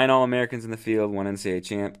 9 All-Americans in the field, 1 NCAA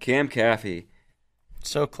champ. Cam Caffey.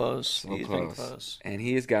 So close. He's been close. And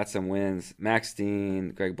he's got some wins. Max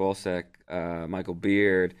Dean, Greg Bolsek, Michael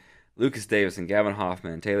Beard, Lucas Davison, Gavin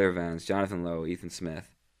Hoffman, Taylor Vance, Jonathan Lowe, Ethan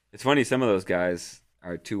Smith. It's funny, some of those guys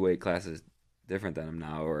are 2 weight classes different than him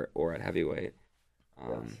now or at heavyweight.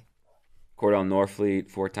 Cordell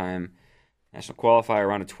Norfleet, 4-time national qualifier,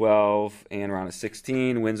 round of 12 and round of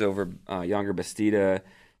 16. Wins over Younger Bastida,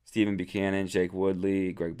 Stephen Buchanan, Jake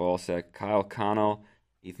Woodley, Greg Bolsek, Kyle Connell,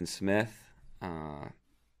 Ethan Smith.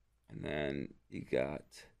 And then you got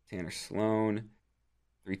Tanner Sloan,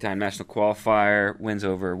 3-time national qualifier, wins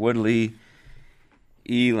over Woodley,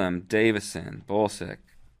 Elam, Davison, Bolsek,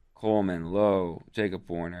 Coleman, Lowe, Jacob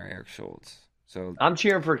Warner, Eric Schultz. So I'm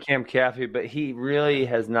cheering for Cam Caffey, but he really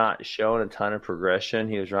has not shown a ton of progression.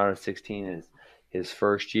 He was round of 16 his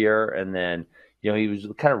first year, and then he was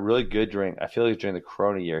kind of really good during the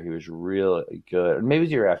Corona year. He was really good. Maybe it was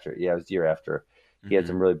the year after. Yeah, it was the year after. He had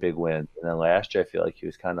some really big wins. And then last year, I feel like he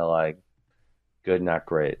was kind of like good, not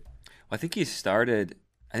great. Well, I think he started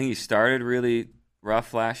really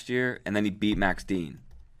rough last year, and then he beat Max Dean.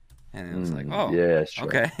 And it was like, oh, yeah, sure.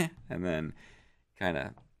 Okay. And then kind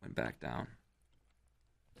of went back down.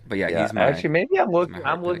 But yeah, he's my actually maybe I'm he's my looking. heart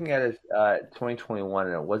I'm looking pick. at his 2021,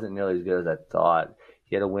 and it wasn't nearly as good as I thought.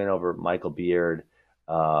 He had a win over Michael Beard,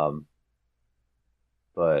 um,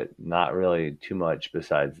 but not really too much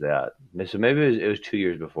besides that. So maybe it was 2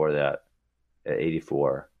 years before that at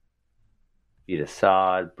 84. Beat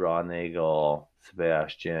Assad, Braunagel,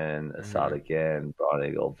 Sebastian, Assad again,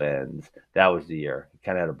 Braunagel, Venz. That was the year. He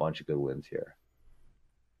kind of had a bunch of good wins here.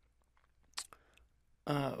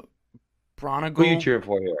 Who are you Bronigal. cheering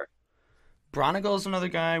for here? Bronigal is another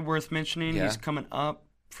guy worth mentioning. Yeah. He's coming up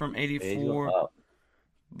from Age 84. up.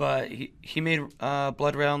 But he made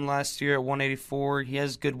Blood Round last year at 184. He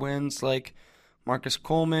has good wins like Marcus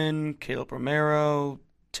Coleman, Caleb Romero,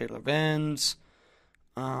 Taylor Venz,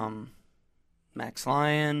 Max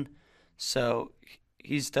Lyon. So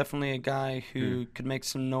he's definitely a guy who could make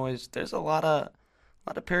some noise. There's a lot of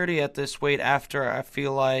parity at this weight after I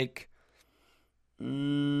feel like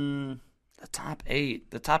the top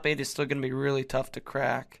 8. The top 8 is still going to be really tough to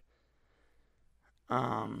crack.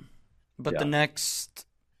 But the next,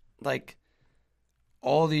 like,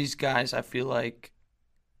 all these guys I feel like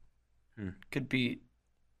could beat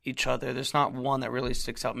each other. There's not one that really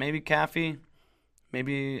sticks out. Maybe Caffey,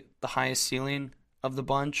 maybe the highest ceiling of the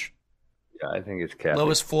bunch. Yeah, I think it's Caffey.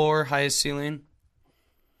 Lowest floor, highest ceiling.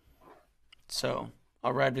 So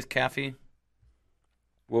I'll ride with Caffey.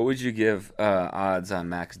 What would you give odds on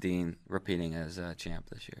Max Dean repeating as champ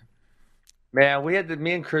this year? Man,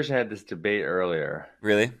 me and Christian had this debate earlier.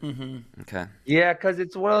 Really? Mm-hmm. Okay. Yeah, because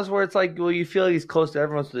it's one of those where it's like, well, you feel like he's close to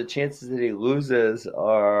everyone, so the chances that he loses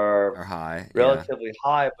Or are high. relatively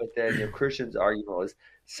high. But then Christian's argument was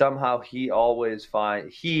somehow he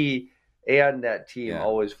and that team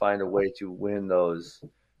always find a way to win those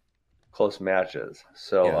close matches.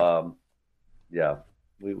 So,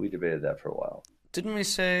 we debated that for a while. Didn't we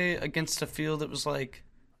say against a field it was like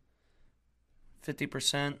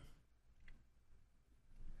 50%?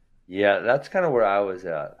 Yeah, that's kind of where I was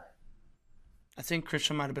at. I think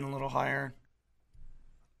Christian might have been a little higher.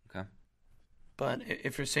 Okay. But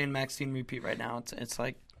if you're saying Max Dean repeat right now, it's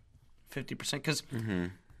like 50%. Because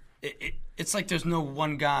it's like there's no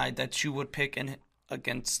one guy that you would pick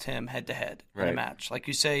against him head-to-head in a match. Like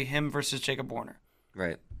you say, him versus Jacob Warner.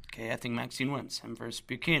 Right. Okay, I think Max Dean wins. Him versus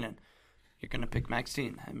Buchanan. You're going to pick Max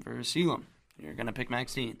Dean. Him versus Elam. You're going to pick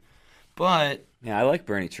Max Dean. But Yeah, I like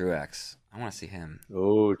Bernie Truex. I want to see him.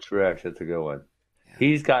 Oh, Truex, that's a good one. Yeah.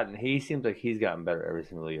 He seems like he's gotten better every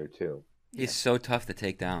single year too. He's so tough to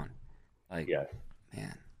take down. Like, Yes.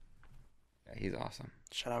 man. Yeah, he's awesome.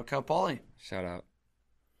 shout out Cal Poly. Shout out.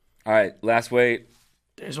 All right, last weight.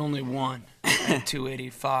 There's only one at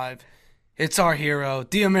 285. It's our hero,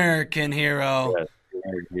 the American hero, Yes,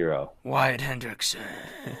 hero. Wyatt Hendrickson.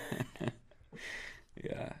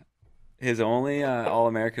 Yeah. His only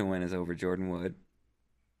All-American win is over Jordan Wood,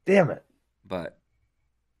 Damn it. but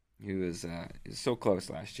he was so close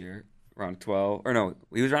last year. Round 12. Or no,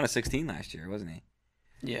 he was round of 16 last year, wasn't he?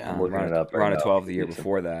 Yeah. I'm looking round it up right round of now. 12 the year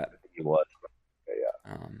before that. He was.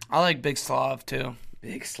 I like Big Slav, too.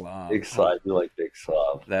 Big Slav. Big Slav. You like Big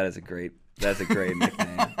Slav. That's a great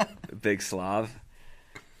nickname. Big Slav.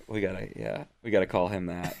 We gotta call him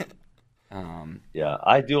that. Yeah,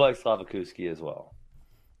 I do like Slavakuski as well.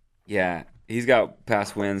 Yeah, he's got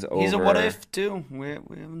past wins over. He's a what if, too. We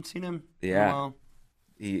haven't seen him. Yeah. Well,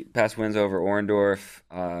 He past wins over Orndorff,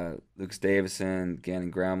 Lucas Davison,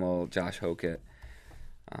 Gannon Grammel, Josh Hokett.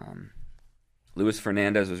 Luis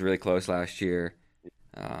Fernandez was really close last year.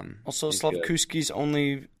 also, He's good. Slavakuski's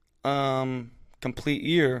only complete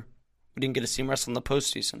year, we didn't get to see him wrestle in the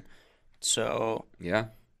postseason. So, Yeah,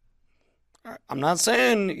 I'm not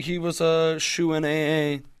saying he was a shoe in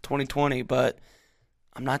AA 2020, but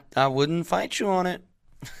I wouldn't fight you on it.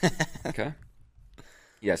 okay.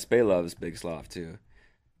 Yeah, Spay loves Big Slav too.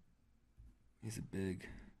 He's a big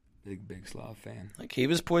Slav fan. Like, he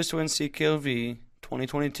was poised to win CKOV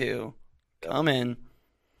 2022, come in,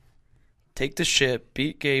 take the ship,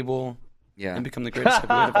 beat Gable, Yeah, and become the greatest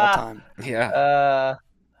heavyweight of all time. yeah.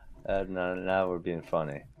 Now we're being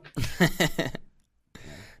funny.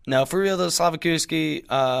 No, for real though,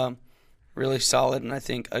 Slavakuski, really solid, and I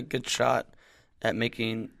think a good shot at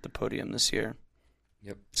making the podium this year.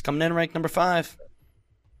 Yep. He's coming in ranked number 5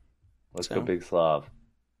 Let's So- go Big Slav.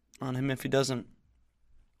 on him if he doesn't.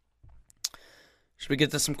 Should we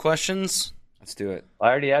get to some questions? Let's do it. I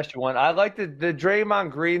already asked you one. I like the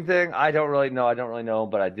Draymond Green thing. I don't really know,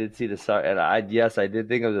 but I did see and I did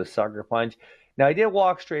think it was a sucker punch. Now he did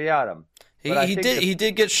walk straight at him. But I He think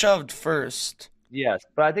did get shoved first. Yes,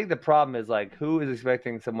 but I think the problem is like who is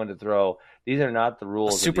expecting someone to throw? These are not the A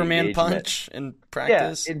rules of the Superman engagement. punch in Yeah,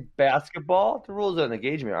 practice. in basketball, the rules of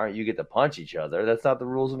engagement aren't you get to punch each other. That's not the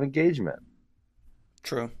rules of engagement.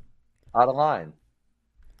 True. Out of line.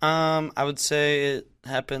 I would say it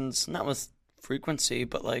happens not with frequency,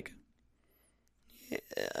 but like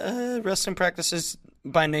wrestling practices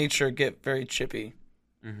by nature get very chippy.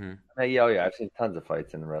 Yeah, oh yeah, I've seen tons of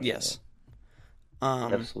fights in the wrestling. Yes.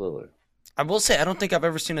 Absolutely. I will say I don't think I've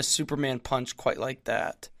ever seen a Superman punch quite like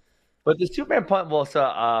that. But the Superman punch, well, so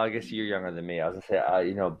I guess you're younger than me. I was gonna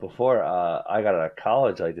say, before I got out of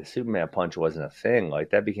college, like the Superman punch wasn't a thing. Like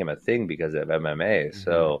that became a thing because of MMA.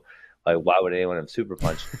 So, like, why would anyone have Superman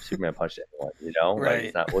punched anyone? You know,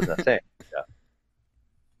 Right. Like, wasn't a thing.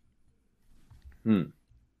 Yeah.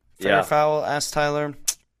 Fair or Yeah, foul? Asked Tyler.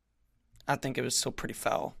 I think it was still pretty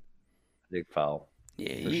foul. big foul.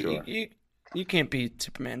 Yeah, For sure. you can't beat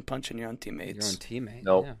Superman punching your own teammates. Your own teammate.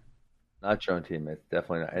 Nope. Yeah. Not your own teammates,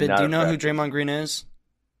 definitely not. And But not do you know who effective. Draymond Green is?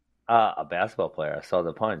 A basketball player. I saw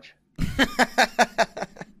the punch.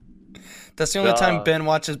 That's the only time Ben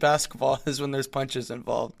watches basketball is when there's punches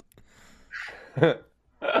involved. All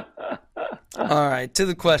right, to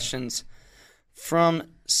the questions. From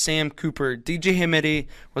Sam Cooper, DJ Hamidi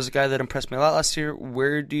was a guy that impressed me a lot last year.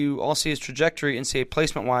 Where do you all see his trajectory and say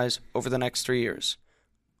placement-wise over the next 3 years?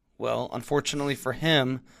 Well, unfortunately for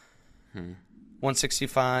him,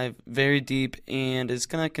 165, very deep, and is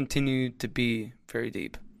going to continue to be very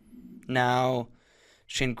deep. Now,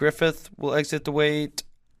 Shane Griffith will exit the weight.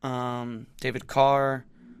 David Carr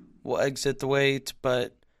will exit the weight,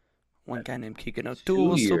 but one guy named Keegan O'Toole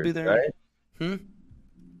will still be there. Right?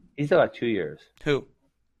 He's still got 2 years. Who?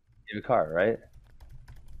 David Carr, right?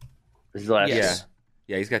 This is the last Yes. year.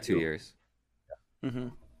 Yeah, he's got 2 years. Mm-hmm.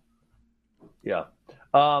 Yeah.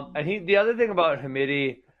 And the other thing about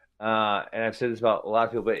Hamidi, and I've said this about a lot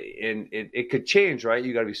of people, but it could change, right?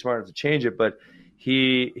 You got to be smart enough to change it. But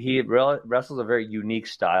he wrestles a very unique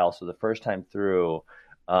style. So the first time through,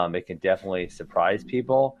 it can definitely surprise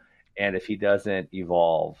people. And if he doesn't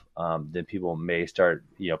evolve, then people may start,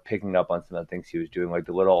 picking up on some of the things he was doing, like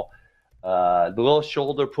the little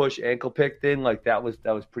shoulder push ankle pick thing. Like that was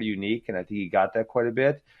pretty unique, and I think he got that quite a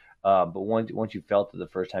bit. But once you felt it the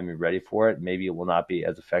first time you're ready for it, maybe it will not be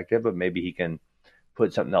as effective, but maybe he can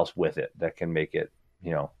put something else with it that can make it,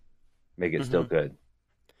 still good.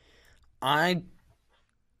 I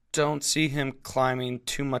don't see him climbing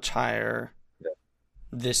too much higher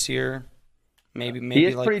this year. Maybe He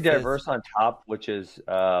is like pretty fifth. diverse on top, which is,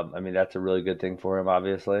 that's a really good thing for him,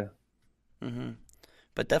 obviously. Mm-hmm.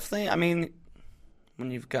 But definitely,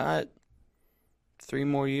 when you've got 3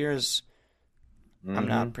 more years, I'm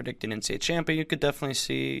not predicting NCAA champ, but you could definitely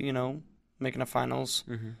see, making a finals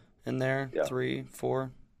in there, Yeah. 3,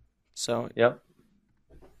 4. So, Yep.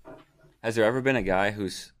 Has there ever been a guy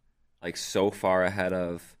who's like so far ahead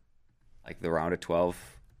of like the round of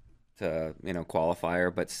 12 to,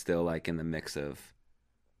 qualifier, but still like in the mix of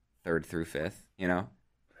 3rd through 5th,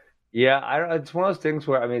 Yeah, it's one of those things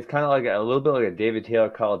where it's kind of like a little bit like a David Taylor,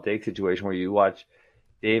 Kyle Dake situation where you watch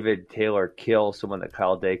David Taylor kill someone that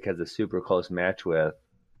Kyle Dake has a super close match with,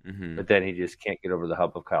 but then he just can't get over the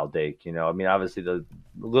hump of Kyle Dake. Obviously the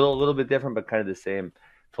little bit different, but kind of the same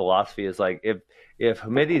philosophy is like if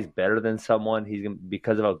Hamidi is better than someone, he's gonna,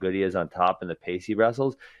 because of how good he is on top and the pace he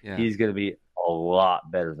wrestles, he's going to be a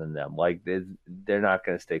lot better than them. Like they're not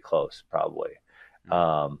going to stay close probably.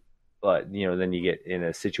 But then you get in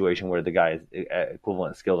a situation where the guy is at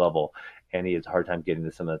equivalent skill level, and he has a hard time getting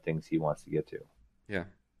to some of the things he wants to get to. Yeah.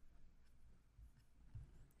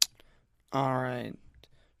 all right.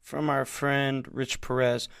 From our friend Rich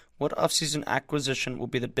Perez, what offseason acquisition will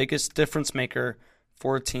be the biggest difference maker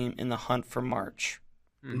for a team in the hunt for March?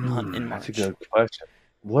 Hunt in March. That's a good question.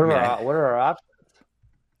 What are our options?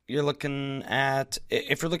 You're looking at,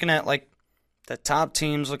 if you're looking at like the top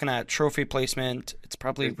teams, looking at trophy placement, it's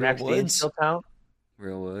probably Does Real Max Dean Woods. still count?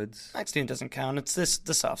 Real Woods. Max Dean doesn't count. It's this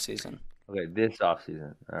offseason. Okay, this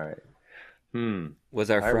offseason. All right. Was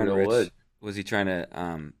our All right, friend Real Rich, Woods. was he trying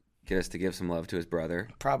to get us to give some love to his brother?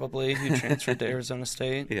 Probably, who transferred to Arizona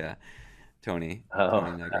State. Yeah. Tony Oh.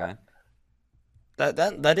 Negron.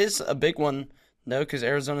 That is a big one, though, because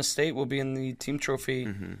Arizona State will be in the team trophy.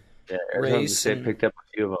 Yeah, Arizona Race State and- picked up a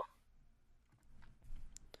few of them.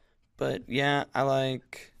 But yeah, I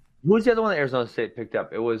like. Who was the other one that Arizona State picked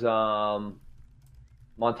up? It was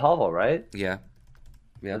Montalvo, right? Yeah.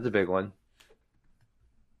 That's a big one.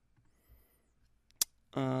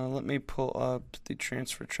 Let me pull up the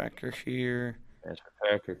transfer tracker here. Transfer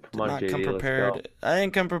Packer. Come Did on, not JD, come let's prepared. go. I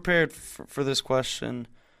didn't come prepared for this question.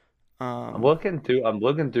 I'm looking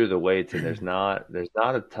through the weights, and there's not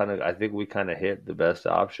a ton of. I think we kind of hit the best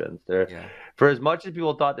options there. Yeah. For as much as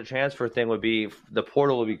people thought the transfer thing would be, the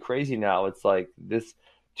portal would be crazy now. It's like this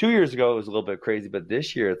 2 years ago it was a little bit crazy, but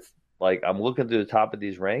this year it's like I'm looking through the top of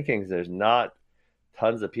these rankings. There's not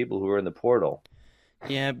tons of people who are in the portal.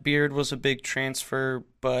 Yeah, Beard was a big transfer,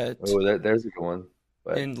 but There's a good one.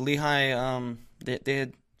 But in Lehigh, they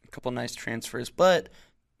had a couple nice transfers, but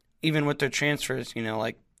even with their transfers,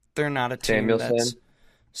 like they're not a team that's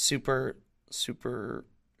super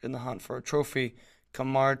in the hunt for a trophy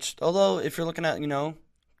come March. Although if you're looking at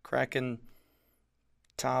cracking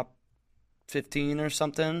top 15 or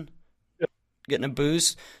something, getting a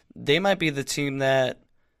boost, they might be the team that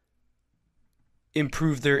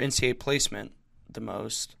improved their NCAA placement the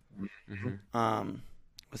most. Mm-hmm.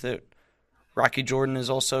 With it, Rocky Jordan is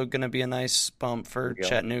also going to be a nice bump for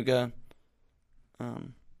Chattanooga.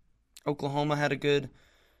 Oklahoma had a good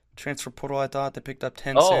transfer portal, I thought. They picked up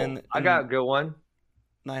Tenson. Oh, I got a good one.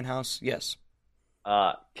 Ninehouse, yes.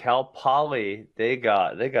 Cal Poly, they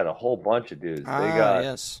got a whole bunch of dudes.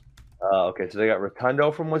 Yes. Okay, so they got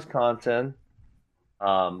Rotundo from Wisconsin.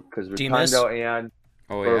 Because Rotundo and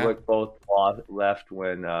Berwick both left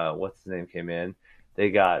when what's his name came in. They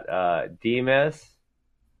got Demas,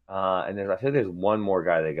 and then I think there's one more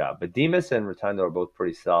guy they got. But Demas and Rotundo are both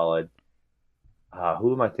pretty solid.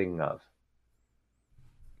 Who am I thinking of?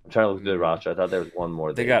 I'm trying to look through the roster. I thought there was one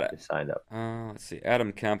more. They signed up. Let's see,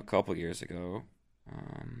 Adam Kemp a couple years ago.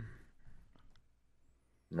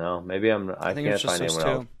 No, maybe I can't find anyone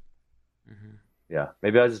else. Mm-hmm. Yeah,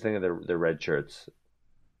 maybe I was just thinking of the red shirts.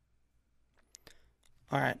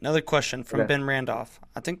 All right, another question from Ben Randolph.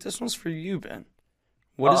 I think this one's for you, Ben.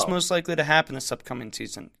 What is most likely to happen this upcoming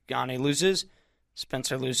season? Yanni loses,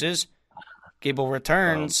 Spencer loses, Gable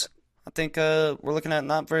returns. I think we're looking at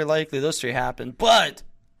not very likely those three happen,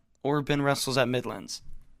 or Ben wrestles at Midlands.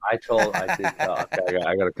 I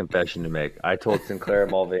got a confession to make. I told Sinclair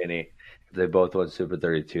and Mulvaney, if they both won Super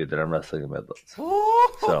 32, that I'm wrestling at Midlands. So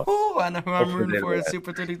I know who I'm rooting for at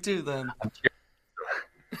Super 32 then.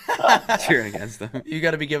 Cheering against them. You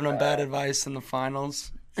got to be giving them bad advice in the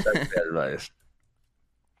finals. That's bad advice.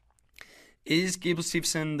 Is Gable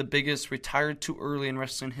Steveson the biggest retired too early in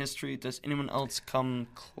wrestling history? Does anyone else come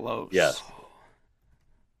close? Yes,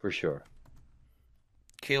 for sure.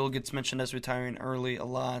 Cale gets mentioned as retiring early a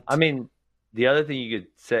lot. I mean, the other thing you could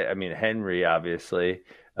say, Henry, obviously.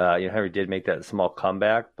 Henry did make that small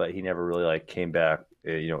comeback, but he never really came back,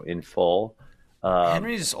 in full.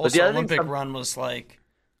 Henry's Olympic run was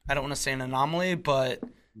I don't want to say an anomaly, but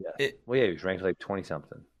he was ranked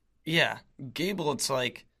 20-something. Yeah, Gable, it's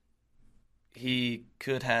he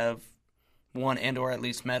could have won and or at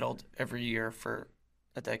least medaled every year for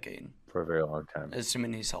a decade. For a very long time.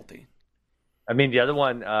 Assuming he's healthy. I mean, the other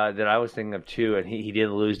one that I was thinking of too, and he did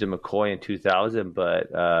lose to McCoy in 2000, but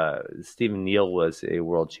Stephen Neal was a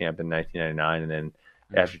world champ in 1999, and then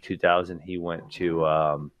after 2000, he went to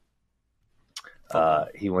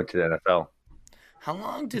the NFL. How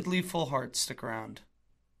long did Lee Fullhart stick around?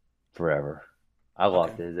 Forever. I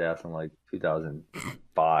lost his ass in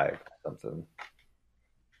 2005 or something.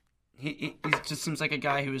 He just seems like a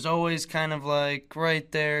guy who was always kind of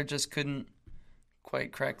right there, just couldn't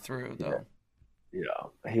quite crack through though.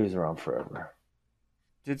 Yeah, he was around forever.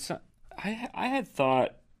 I had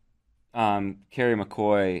thought Kerry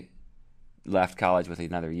McCoy left college with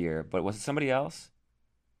another year, but was it somebody else?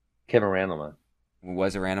 Kevin Randleman.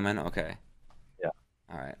 Was it Randleman? Okay. Yeah.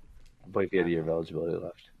 All right. I believe he had a year of eligibility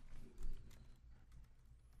left.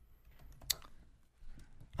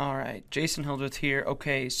 All right, Jason Hildreth here.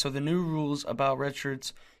 Okay, so the new rules about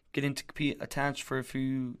redshirts getting to compete attached for a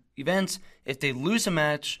few events. If they lose a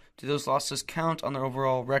match, do those losses count on their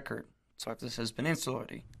overall record? So if this has been answered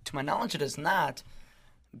already. To my knowledge, it has not,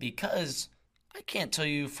 because I can't tell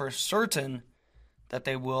you for certain that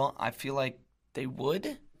they will. I feel like they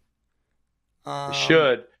would.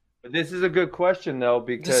 Should. But this is a good question, though,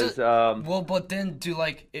 because... but then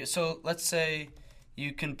so let's say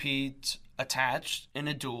you compete attached in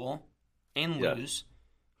a duel and lose,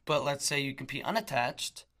 but let's say you compete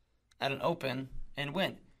unattached at an open and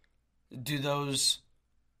win. Do those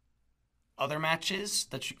other matches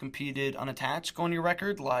that you competed unattached go on your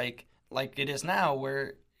record like it is now,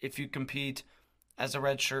 where if you compete as a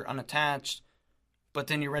redshirt unattached, but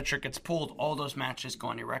then your redshirt gets pulled, all those matches go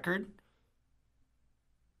on your record?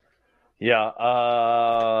 Yeah,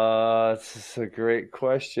 it's a great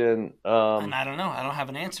question. And I don't know. I don't have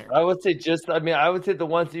an answer. I would say the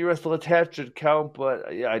ones that you wrestle attached should count, but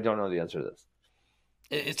I don't know the answer to this.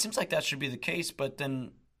 It seems like that should be the case, but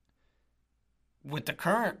then with the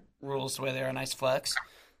current rules, the way they are, nice flex,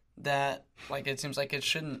 that like it seems like it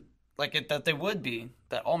shouldn't that they would be,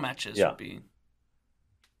 that all matches would be.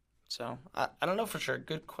 So I don't know for sure.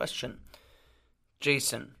 Good question,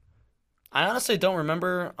 Jason. I honestly don't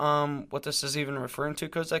remember what this is even referring to,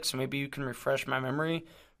 Kozak, so maybe you can refresh my memory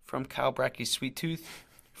from Kyle Bracky's Sweet Tooth.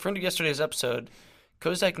 Referring to yesterday's episode,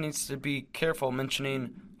 Kozak needs to be careful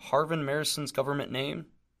mentioning Harvin Marison's government name.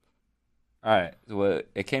 All right. So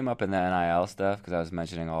it came up in the NIL stuff because I was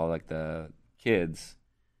mentioning all like the kids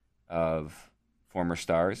of former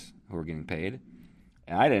stars who were getting paid.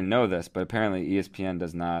 And I didn't know this, but apparently ESPN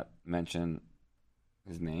does not mention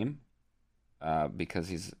his name because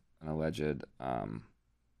he's an alleged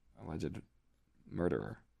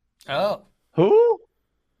murderer. Oh. Who?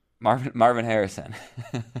 Marvin Harrison.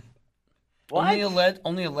 What?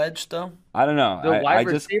 Only alleged, though? I don't know. The wide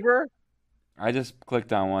receiver? I just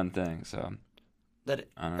clicked on one thing, so I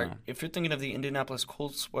don't know. If you're thinking of the Indianapolis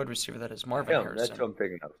Colts wide receiver, that is Marvin Harrison. That's what I'm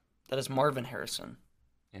thinking of. That is Marvin Harrison.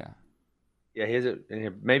 Yeah. Yeah,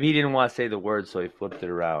 maybe he didn't want to say the word, so he flipped it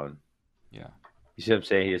around. Yeah. You see what I'm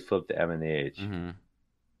saying? He just flipped the M and the H. Mm-hmm.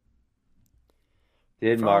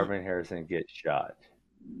 Did Marvin Harrison get shot?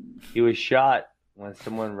 He was shot when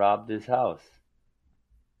someone robbed his house.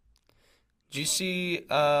 Did you see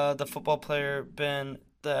the football player, Ben,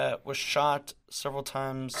 that was shot several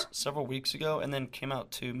times several weeks ago and then came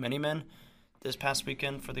out to Mini-Men this past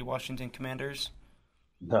weekend for the Washington Commanders?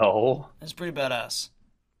 No. It's pretty badass.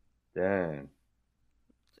 Dang.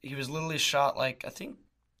 He was literally shot, I think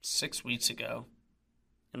 6 weeks ago.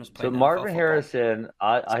 And was So Marvin Harrison,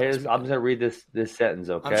 I'm just going to read this sentence,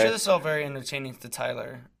 okay? I'm sure this is all very entertaining to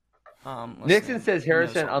Tyler. Nixon says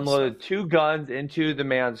Harrison unloaded 2 guns into the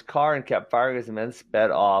man's car and kept firing as the men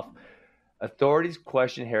sped off. Authorities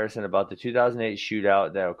questioned Harrison about the 2008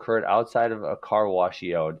 shootout that occurred outside of a car wash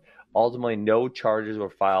he owned. Ultimately, no charges were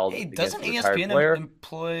filed. Hey, against doesn't the retired ESPN player.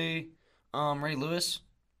 employ Ray Lewis?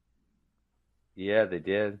 Yeah, they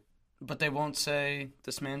did. But they won't say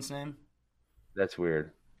this man's name? That's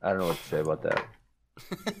weird. I don't know what to say about that.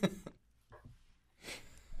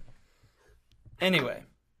 Anyway,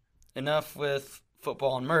 enough with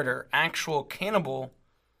football and murder. Actual cannibal.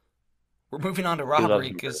 We're moving on to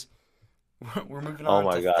robbery because we're moving on. Oh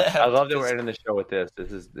my to god! theft I love that we're ending the show with this.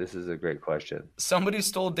 This is a great question. Somebody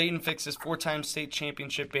stole Dayton Fix's 4-time state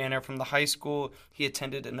championship banner from the high school he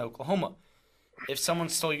attended in Oklahoma. If someone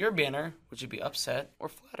stole your banner, would you be upset or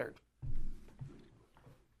flattered?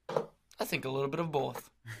 I think a little bit of both.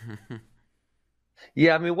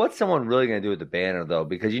 Yeah, I mean, what's someone really going to do with the banner though?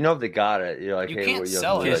 Because if they got it, you're like, you hey, can't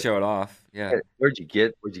sell it. You can't show it off. Yeah. Hey, where'd you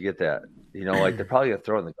get that? They're probably going to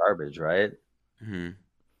throw it in the garbage, right? Mm-hmm.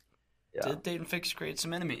 Yeah. Did Dayton Fix create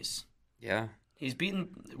some enemies? Yeah. He's beaten.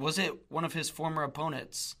 Was it one of his former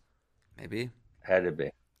opponents? Maybe. Had to be.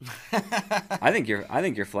 I think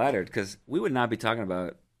you're flattered because we would not be talking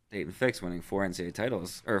about Dayton Fix winning 4 NCAA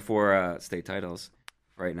titles or 4 state titles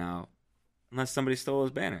right now unless somebody stole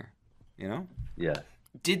his banner. Yeah.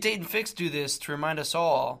 Did Dayton Fix do this to remind us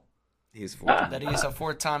all he's that he's a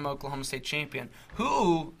 4-time Oklahoma State champion,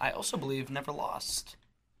 who I also believe never lost.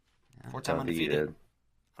 4-time undefeated.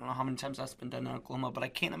 I don't know how many times that's been done in Oklahoma, but I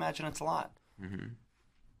can't imagine it's a lot. Mm-hmm.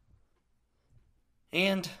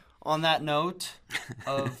 And on that note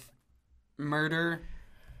of murder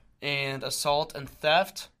and assault and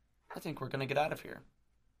theft, I think we're going to get out of here.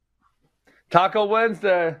 Taco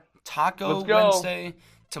Wednesday. Taco Wednesday.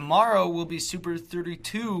 Tomorrow will be Super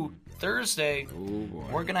 32 Thursday. Oh, boy.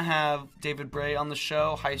 We're going to have David Bray on the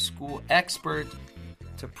show, high school expert,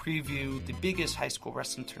 to preview the biggest high school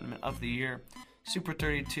wrestling tournament of the year, Super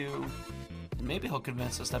 32. And maybe he'll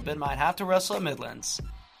convince us that Ben might have to wrestle at Midlands.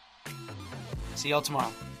 See y'all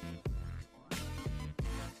tomorrow.